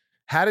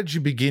 how did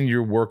you begin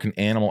your work in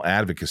animal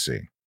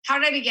advocacy? How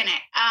did I begin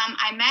it?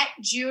 I met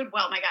Jude.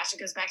 Well, my gosh, it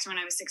goes back to when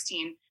I was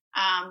 16.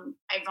 I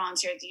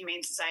volunteered at the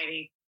Humane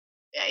Society,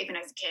 even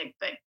as a kid.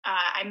 But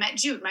I met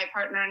Jude, my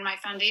partner in my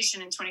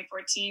foundation, in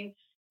 2014.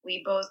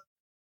 We both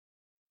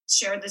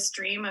shared this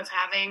dream of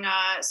having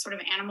a sort of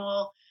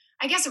animal,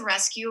 I guess a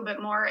rescue,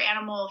 but more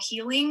animal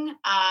healing,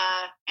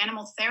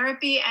 animal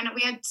therapy. And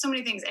we had so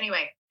many things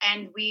anyway.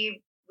 And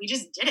we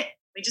just did it.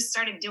 We just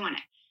started doing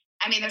it.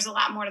 I mean, there's a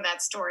lot more to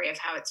that story of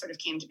how it sort of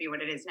came to be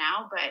what it is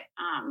now. But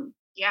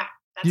yeah.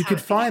 That's you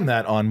could find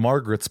that on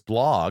Margaret's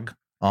blog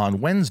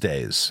on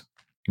Wednesdays.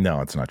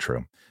 No, it's not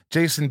true.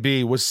 Jason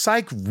B., was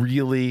Psych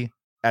really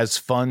as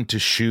fun to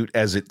shoot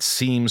as it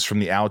seems from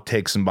the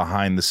outtakes and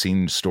behind the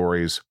scenes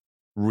stories?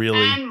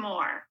 Really? And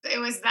more. It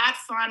was that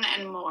fun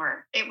and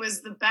more. It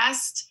was the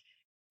best,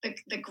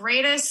 the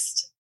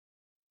greatest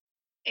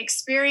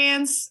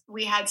experience.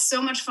 We had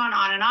so much fun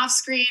on and off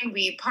screen.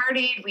 We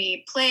partied,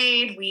 we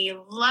played, we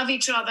love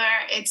each other.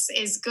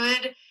 It's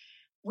good.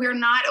 We're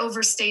not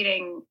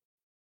overstating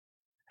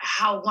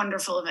how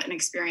wonderful of an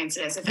experience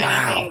it is. If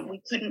anything,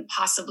 we couldn't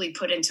possibly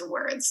put into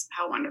words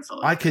how wonderful.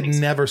 I could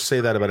never say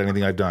that about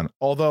anything I've done.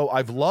 Although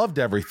I've loved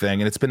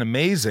everything and it's been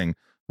amazing.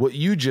 What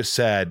you just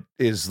said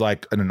is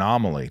like an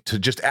anomaly to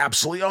just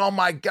absolutely, oh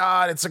my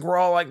God, it's like we're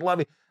all like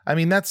loving. I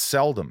mean, that's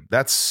seldom.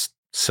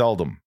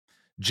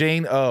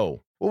 Jane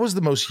O., what was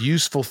the most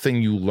useful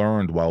thing you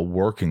learned while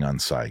working on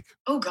Psych?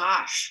 Oh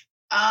gosh.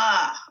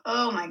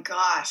 Oh my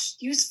gosh.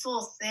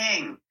 Useful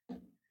thing.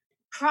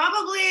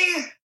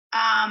 Probably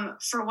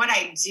for what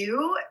I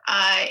do,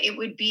 it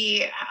would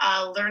be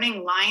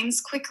learning lines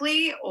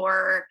quickly,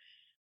 or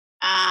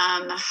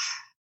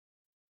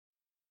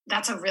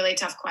that's a really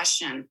tough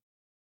question.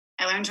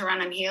 I learned to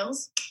run on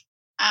heels.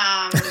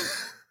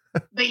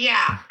 But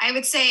yeah, I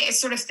would say it's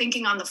sort of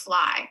thinking on the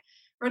fly.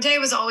 Roday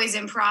was always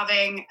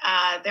improving.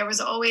 There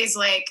was always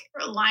like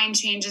line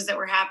changes that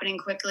were happening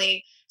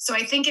quickly. So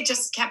I think it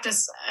just kept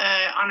us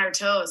on our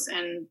toes.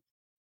 And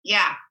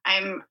yeah,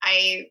 I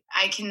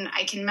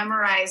can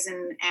memorize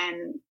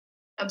and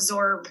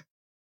absorb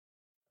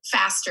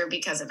faster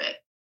because of it.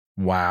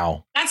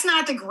 Wow. That's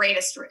not the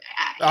greatest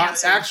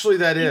answer. Actually,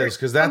 that is,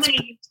 because that's so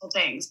many useful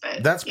things,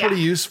 but that's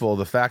pretty useful.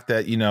 The fact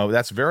that,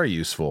 that's very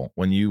useful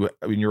when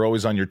you're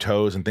always on your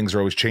toes and things are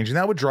always changing.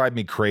 That would drive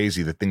me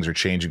crazy that things are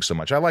changing so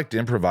much. I like to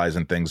improvise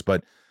and things,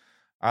 but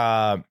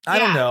I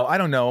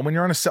don't know. When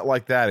you're on a set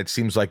like that, it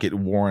seems like it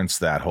warrants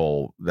that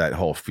whole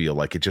feel.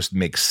 Like it just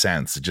makes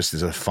sense. It just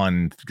is a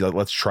fun,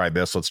 let's try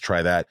this, let's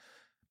try that.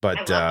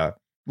 But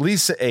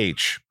Lisa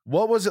H.,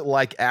 what was it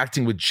like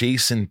acting with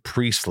Jason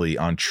Priestley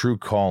on True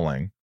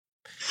Calling?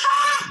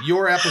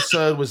 Your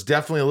episode was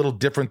definitely a little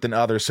different than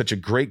others. Such a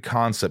great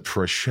concept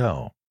for a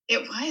show.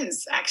 It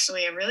was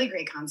actually a really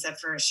great concept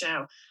for a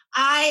show.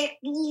 I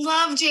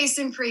love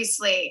Jason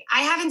Priestley.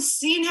 I haven't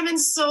seen him in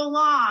so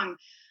long.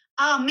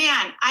 Oh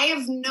man, I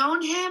have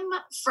known him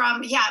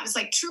from, it was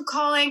like True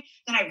Calling.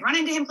 Then I run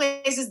into him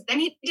places.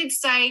 Then he did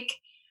Psych.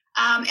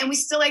 And we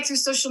still through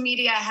social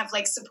media have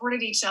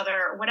supported each other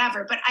or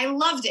whatever, but I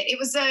loved it.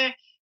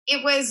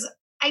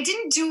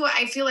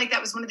 I feel like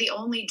that was one of the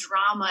only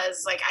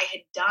dramas I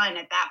had done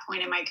at that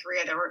point in my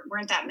career. There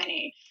weren't that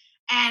many.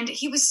 And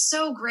he was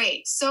so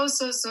great. So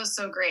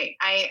great.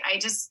 I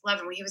just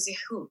love him. He was a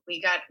hoot.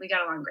 We got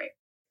along great.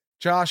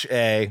 Josh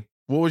A.,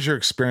 what was your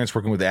experience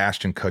working with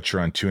Ashton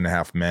Kutcher on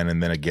 2.5 Men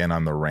and then again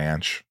on The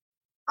Ranch?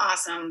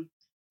 Awesome.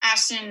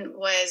 Ashton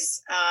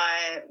was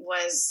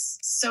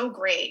so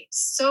great.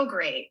 So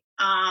great.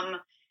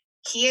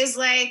 He is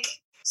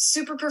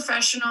super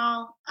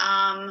professional,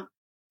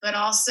 but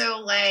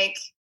also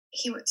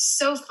he was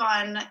so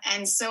fun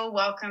and so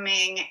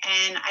welcoming.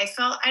 And I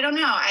felt, I don't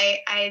know,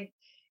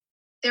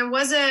 that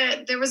was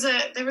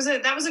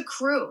a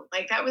crew.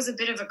 That was a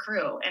bit of a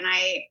crew. And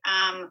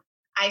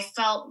I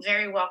felt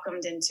very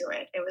welcomed into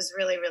it. It was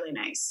really, really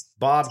nice.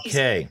 Bob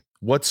K.,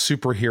 what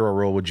superhero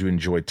role would you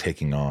enjoy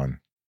taking on?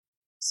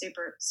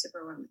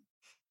 Superwoman.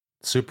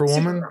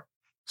 Superwoman?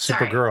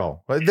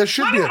 Supergirl. There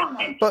should Wonder be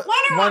Woman. But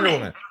Wonder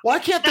Woman. Why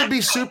can't there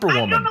be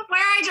Superwoman? I don't know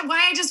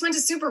why I just went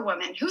to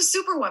Superwoman. Who's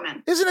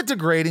Superwoman? Isn't it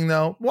degrading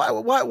though?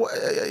 Why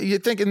you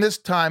think in this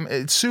time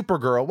it's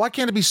Supergirl? Why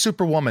can't it be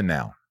Superwoman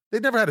now?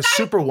 They've never had a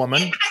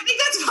Superwoman. I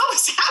think that's what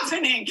was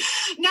happening.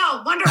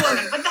 No, Wonder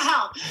Woman. What the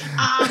hell?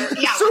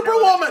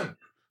 Superwoman.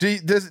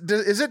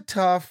 Is it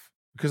tough?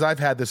 Because I've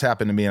had this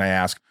happen to me and I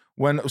ask,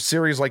 when a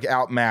series like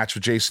Outmatched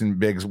with Jason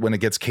Biggs, when it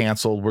gets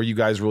canceled, were you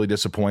guys really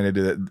disappointed?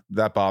 Did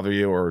that bother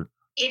you? Or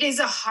it is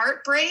a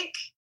heartbreak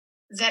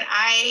that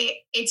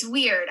it's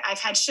weird. I've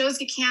had shows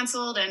get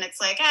canceled and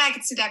it's like, I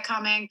could see that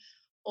coming,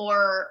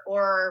 or we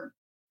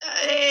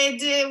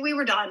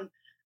were done.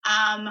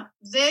 I'm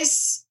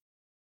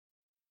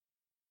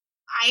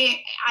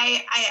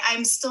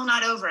still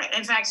not over it.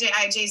 In fact,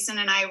 Jason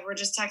and I were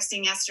just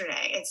texting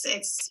yesterday.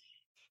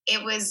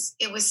 It was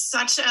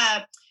such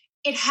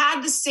it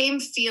had the same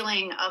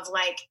feeling of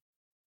like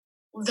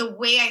the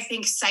way I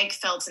think Psych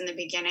felt in the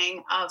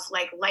beginning of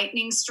like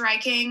lightning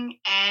striking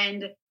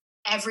and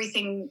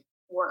everything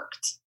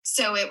worked.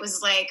 So it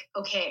was like,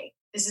 okay,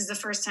 this is the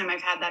first time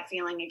I've had that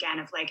feeling again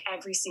of like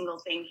every single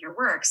thing here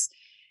works.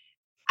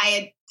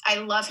 I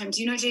love him.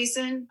 Do you know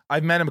Jason?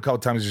 I've met him a couple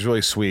of times. He's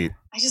really sweet.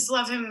 I just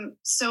love him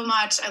so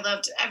much. I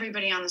loved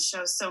everybody on the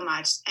show so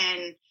much.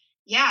 And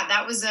yeah,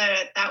 that was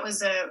a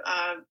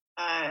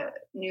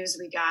news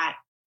we got,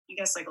 I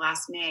guess like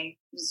last May.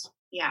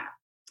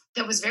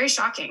 That was very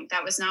shocking.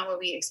 That was not what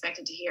we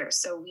expected to hear.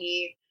 So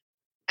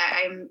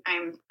I'm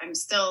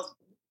still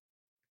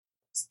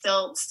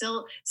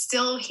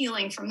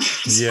healing from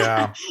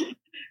that.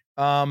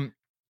 Yeah.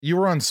 You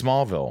were on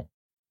Smallville.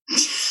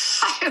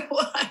 I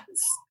was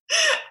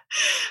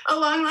a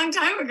long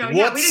time ago. We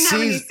didn't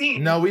have any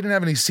scenes. No, we didn't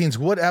have any scenes.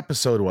 What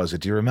episode was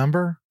it? Do you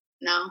remember?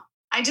 No,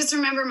 I just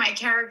remember my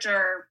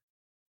character.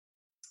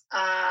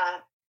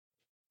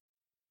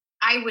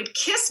 I would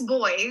kiss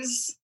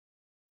boys,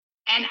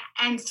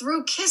 and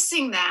through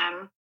kissing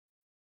them,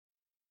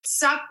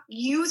 suck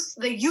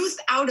the youth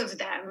out of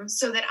them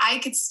so that I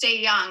could stay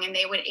young and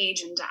they would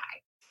age and die.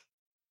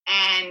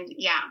 And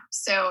yeah,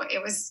 so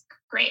it was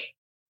great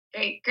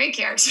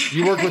character.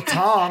 You worked with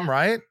Tom,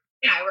 right?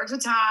 Yeah, I worked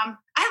with Tom.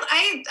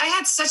 I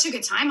had such a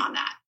good time on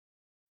that.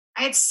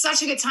 I had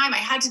such a good time. I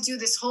had to do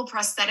this whole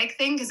prosthetic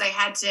thing because I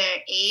had to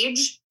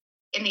age.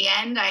 In the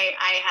end, I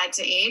had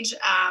to age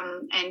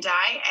and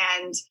die.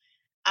 And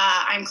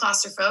I'm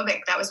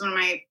claustrophobic. That was one of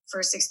my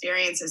first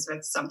experiences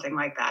with something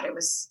like that. It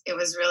was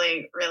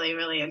really, really,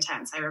 really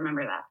intense. I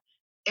remember that.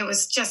 It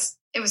was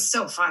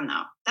so fun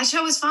though. That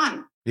show was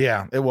fun.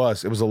 Yeah, it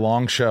was. It was a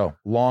long show.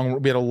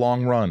 We had a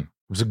long run.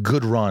 It was a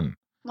good run.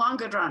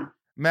 Good run.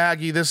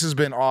 Maggie, this has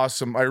been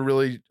awesome. I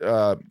really,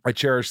 I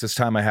cherish this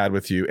time I had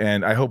with you,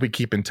 and I hope we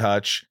keep in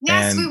touch.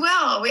 Yes, we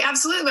will. We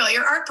absolutely will.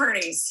 Your art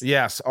parties.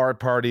 Yes, art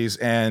parties,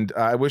 and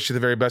I wish you the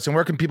very best. And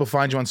where can people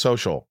find you on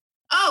social?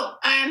 Oh,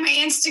 my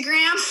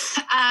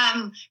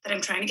Instagram that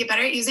I'm trying to get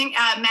better at using,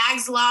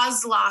 Mags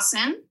Laws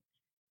Lawson,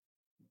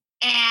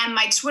 and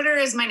my Twitter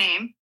is my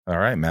name. All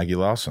right, Maggie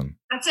Lawson.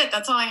 That's it.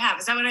 That's all I have.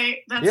 Is that what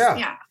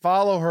yeah.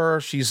 Follow her.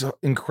 She's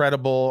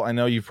incredible. I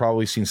know you've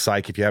probably seen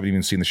Psych if you haven't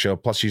even seen the show.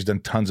 Plus, she's done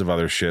tons of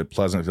other shit.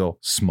 Pleasantville,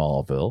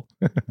 Smallville.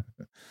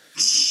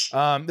 This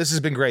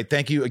has been great.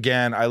 Thank you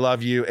again. I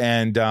love you,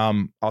 and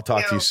I'll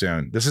talk to you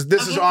soon. This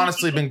has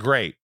honestly been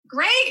great.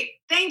 Great.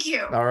 Thank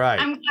you. All right.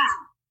 I'm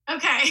glad.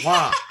 Okay.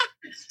 Wow.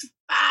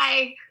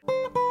 Bye.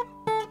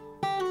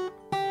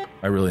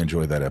 I really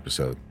enjoyed that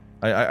episode.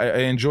 I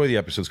enjoy the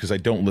episodes because I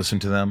don't listen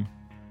to them.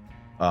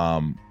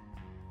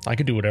 I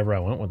could do whatever I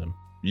want with them.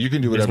 You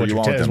can do whatever you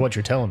want with them. Is what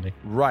you're telling me.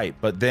 Right.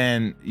 But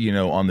then,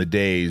 on the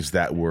days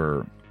that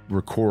we're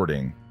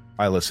recording,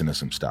 I listen to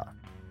some stuff.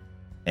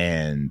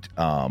 And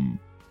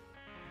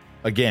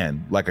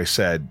again, like I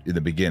said in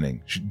the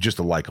beginning, she's just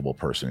a likable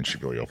person, and she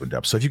really opened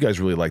up. So if you guys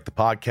really like the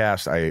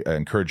podcast, I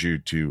encourage you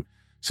to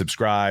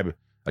subscribe.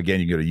 Again,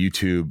 you can go to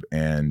YouTube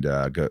and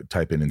go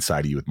type in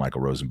Inside of You with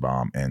Michael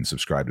Rosenbaum and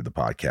subscribe to the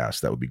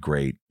podcast. That would be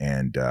great.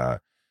 And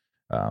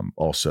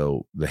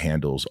also, the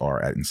handles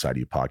are at Inside of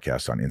You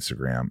Podcast on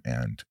Instagram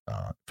and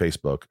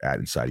Facebook, at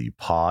Inside of You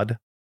Pod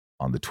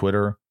on the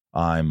Twitter.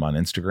 I'm on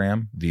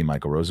Instagram, the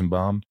Michael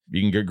Rosenbaum.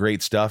 You can get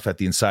great stuff at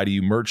the Inside of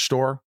You merch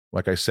store.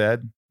 Like I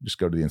said, just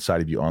go to the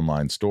Inside of You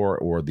online store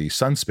or the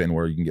Sunspin,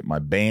 where you can get my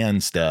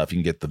band stuff. You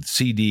can get the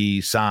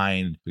CD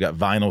signed. We got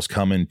vinyls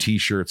coming,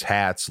 T-shirts,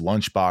 hats,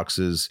 lunch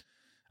boxes,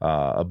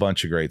 a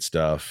bunch of great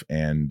stuff.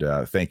 And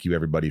thank you,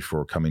 everybody,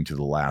 for coming to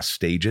the last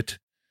Stage It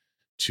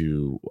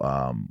to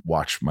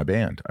watch my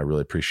band. I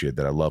really appreciate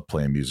that. I love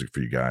playing music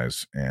for you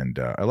guys, and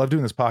I love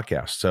doing this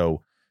podcast.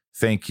 So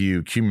thank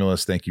you,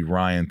 Cumulus. Thank you,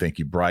 Ryan. Thank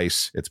you,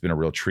 Bryce. It's been a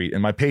real treat.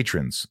 And my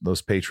patrons,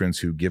 those patrons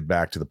who give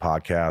back to the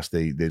podcast,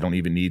 they don't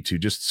even need to.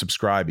 Just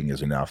subscribing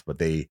is enough, but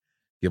they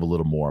give a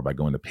little more by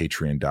going to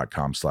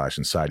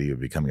patreon.com/inside of you,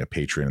 becoming a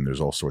patron. And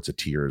there's all sorts of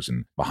tiers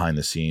and behind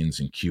the scenes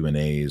and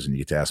Q&As, and you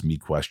get to ask me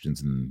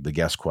questions and the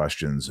guest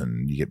questions,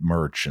 and you get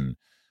merch, and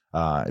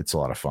it's a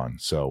lot of fun.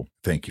 So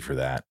thank you for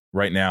that.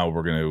 Right now,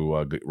 we're going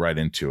to get right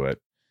into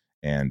it,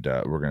 and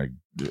we're going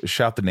to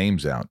shout the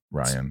names out,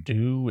 Ryan. Let's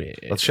do it.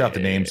 Let's shout the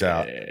names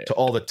out to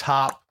all the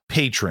top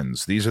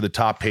patrons. These are the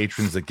top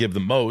patrons that give the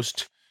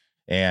most,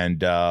 and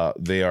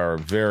they are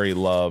very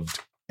loved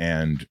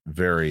and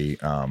very,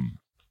 I'm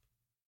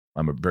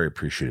very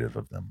appreciative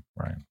of them,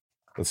 Ryan.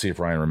 Let's see if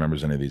Ryan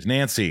remembers any of these.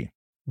 Nancy.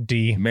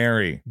 D.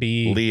 Mary.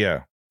 B.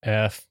 Leah.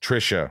 F.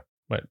 Trisha.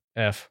 What?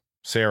 F.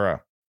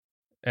 Sarah.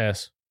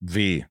 S.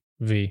 V.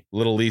 V.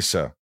 Little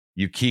Lisa,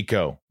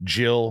 Yukiko,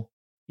 Jill,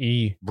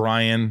 E.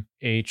 Brian,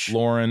 H.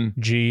 Lauren,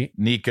 G.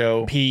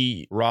 Nico,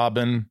 P.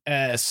 Robin,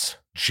 S.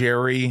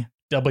 Jerry,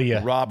 W.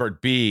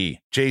 Robert B,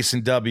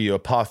 Jason W,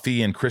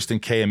 Apothean, Kristen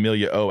K,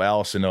 Amelia O,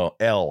 Allison O,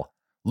 L,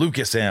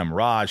 Lucas M,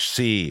 Raj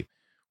C.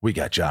 We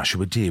got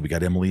Joshua D, we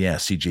got Emily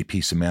S,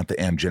 CJP, Samantha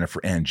M, Jennifer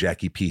N,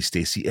 Jackie P,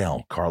 Stacy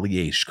L, Carly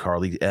H,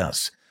 Carly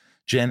S,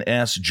 Jen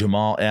S,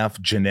 Jamal F,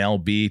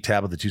 Janelle B,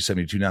 Tabitha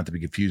 272, not to be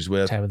confused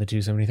with Tabitha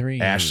 273.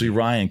 Ashley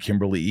Ryan,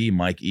 Kimberly E,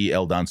 Mike E,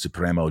 Eldon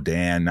Supremo,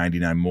 Dan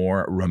 99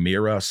 more,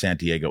 Ramira,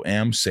 Santiago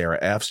M, Sarah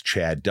F,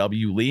 Chad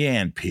W,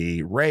 Leanne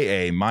P,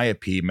 Ray A, Maya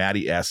P,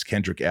 Maddie S,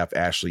 Kendrick F,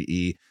 Ashley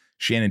E,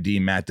 Shannon D,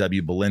 Matt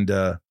W,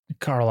 Belinda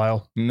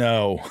Carlisle.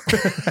 No.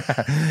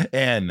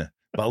 N,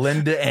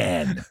 Belinda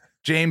N,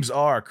 James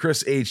R,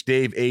 Chris H,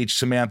 Dave H,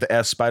 Samantha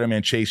S,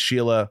 Spider-Man Chase,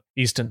 Sheila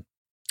Easton.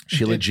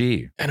 Sheila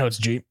G. I know it's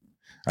G.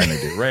 I know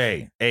it.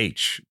 Ray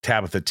H,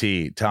 Tabitha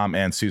T, Tom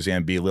N,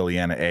 Suzanne B,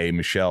 Liliana A,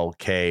 Michelle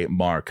K,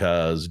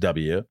 Marcuz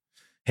W,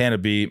 Hannah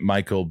B,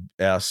 Michael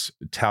S,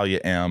 Talia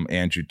M,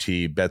 Andrew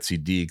T, Betsy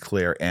D,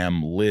 Claire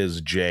M,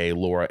 Liz J,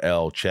 Laura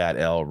L, Chad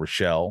L,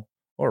 Rochelle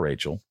or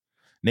Rachel,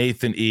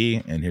 Nathan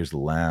E, and here's the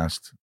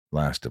last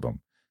of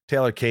them.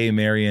 Taylor K,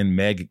 Marion,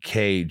 Meg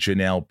K,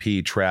 Janelle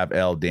P, Trav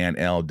L, Dan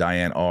L,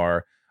 Diane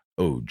R,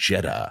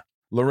 Ojeda,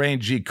 Lorraine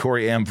G,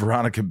 Corey M,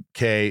 Veronica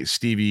K,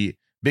 Stevie,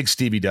 Big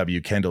Stevie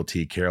W, Kendall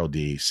T, Carol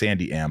D,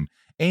 Sandy M,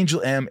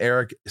 Angel M,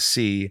 Eric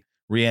C,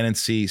 Rhiannon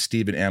C,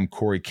 Stephen M,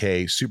 Corey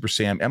K, Super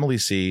Sam, Emily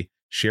C,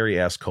 Sherry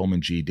S, Coleman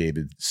G,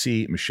 David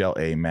C, Michelle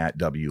A, Matt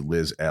W,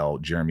 Liz L,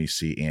 Jeremy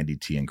C, Andy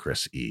T, and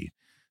Chris E.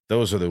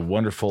 Those are the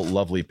wonderful,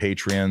 lovely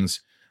Patreons.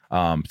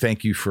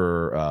 Thank you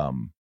for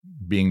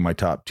being my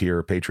top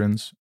tier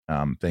patrons.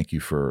 Thank you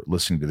for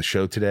listening to the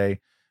show today.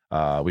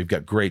 We've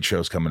got great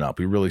shows coming up.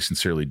 We really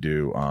sincerely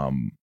do. A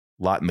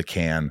lot in the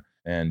can.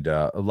 And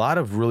a lot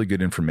of really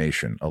good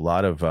information, a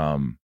lot of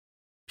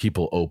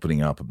people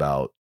opening up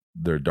about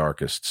their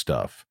darkest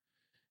stuff.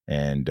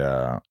 And,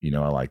 I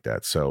like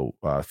that. So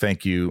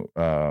thank you,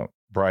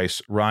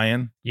 Bryce,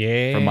 Ryan.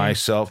 Yeah. For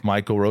myself,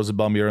 Michael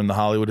Rosenbaum here in the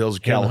Hollywood Hills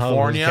of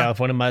California.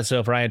 California.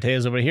 Myself, Ryan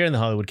Taylor's over here in the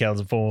Hollywood,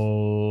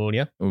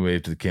 California. We'll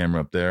wave to the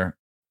camera up there.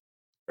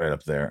 Right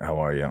up there. How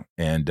are you?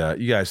 And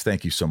you guys,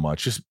 thank you so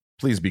much. Just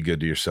please be good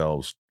to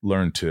yourselves.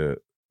 Learn to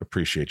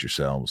appreciate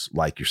yourselves,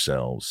 like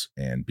yourselves,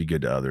 and be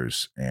good to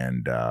others.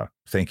 And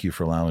thank you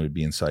for allowing me to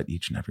be inside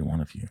each and every one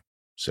of you.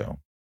 So,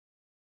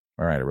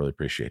 all right, I really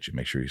appreciate you.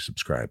 Make sure you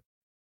subscribe.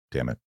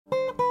 Damn it.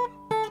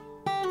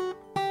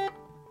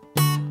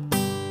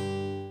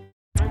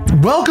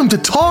 Welcome to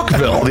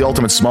Talkville, the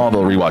ultimate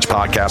Smallville rewatch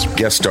podcast.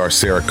 Guest star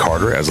Sarah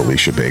Carter as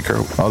Alicia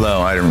Baker,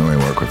 although I didn't really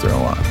work with her a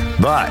lot.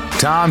 But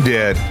Tom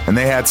did, and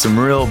they had some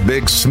real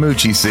big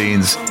smoochy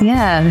scenes.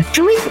 Yeah.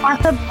 Can we talk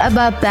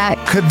about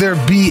that? Could there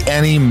be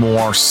any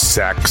more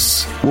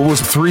sex? What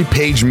was a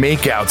 3-page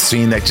makeout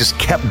scene that just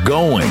kept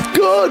going?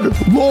 Good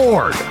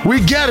Lord, we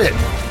get it.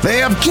 They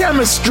have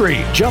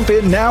chemistry. Jump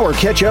in now or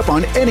catch up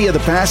on any of the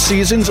past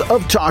seasons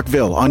of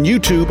Talkville on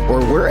YouTube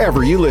or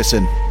wherever you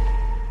listen.